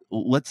there.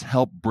 Let's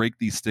help break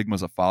these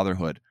stigmas of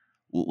fatherhood.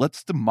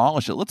 Let's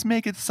demolish it. Let's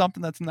make it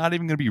something that's not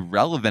even going to be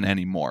relevant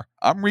anymore.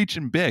 I'm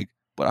reaching big,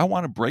 but I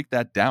want to break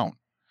that down.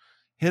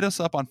 hit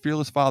us up on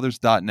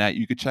fearlessfathers.net.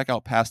 You could check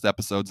out past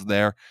episodes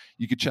there.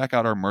 You could check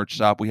out our merch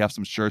shop. We have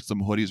some shirts,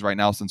 some hoodies right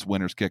now since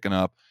winter's kicking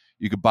up.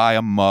 You could buy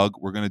a mug.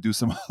 We're going to do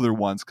some other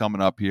ones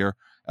coming up here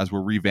as we're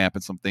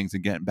revamping some things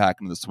and getting back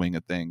into the swing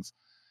of things.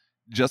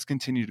 Just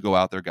continue to go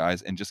out there,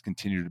 guys, and just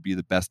continue to be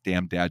the best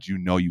damn dad you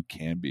know you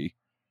can be.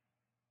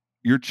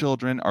 Your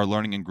children are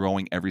learning and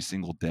growing every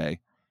single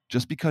day.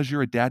 Just because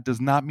you're a dad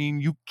does not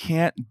mean you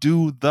can't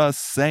do the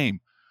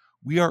same.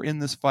 We are in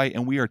this fight,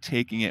 and we are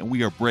taking it, and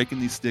we are breaking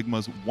these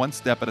stigmas one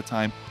step at a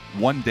time,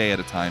 one day at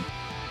a time,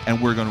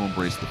 and we're going to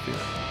embrace the fear.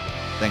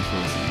 Thanks for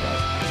listening,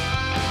 guys.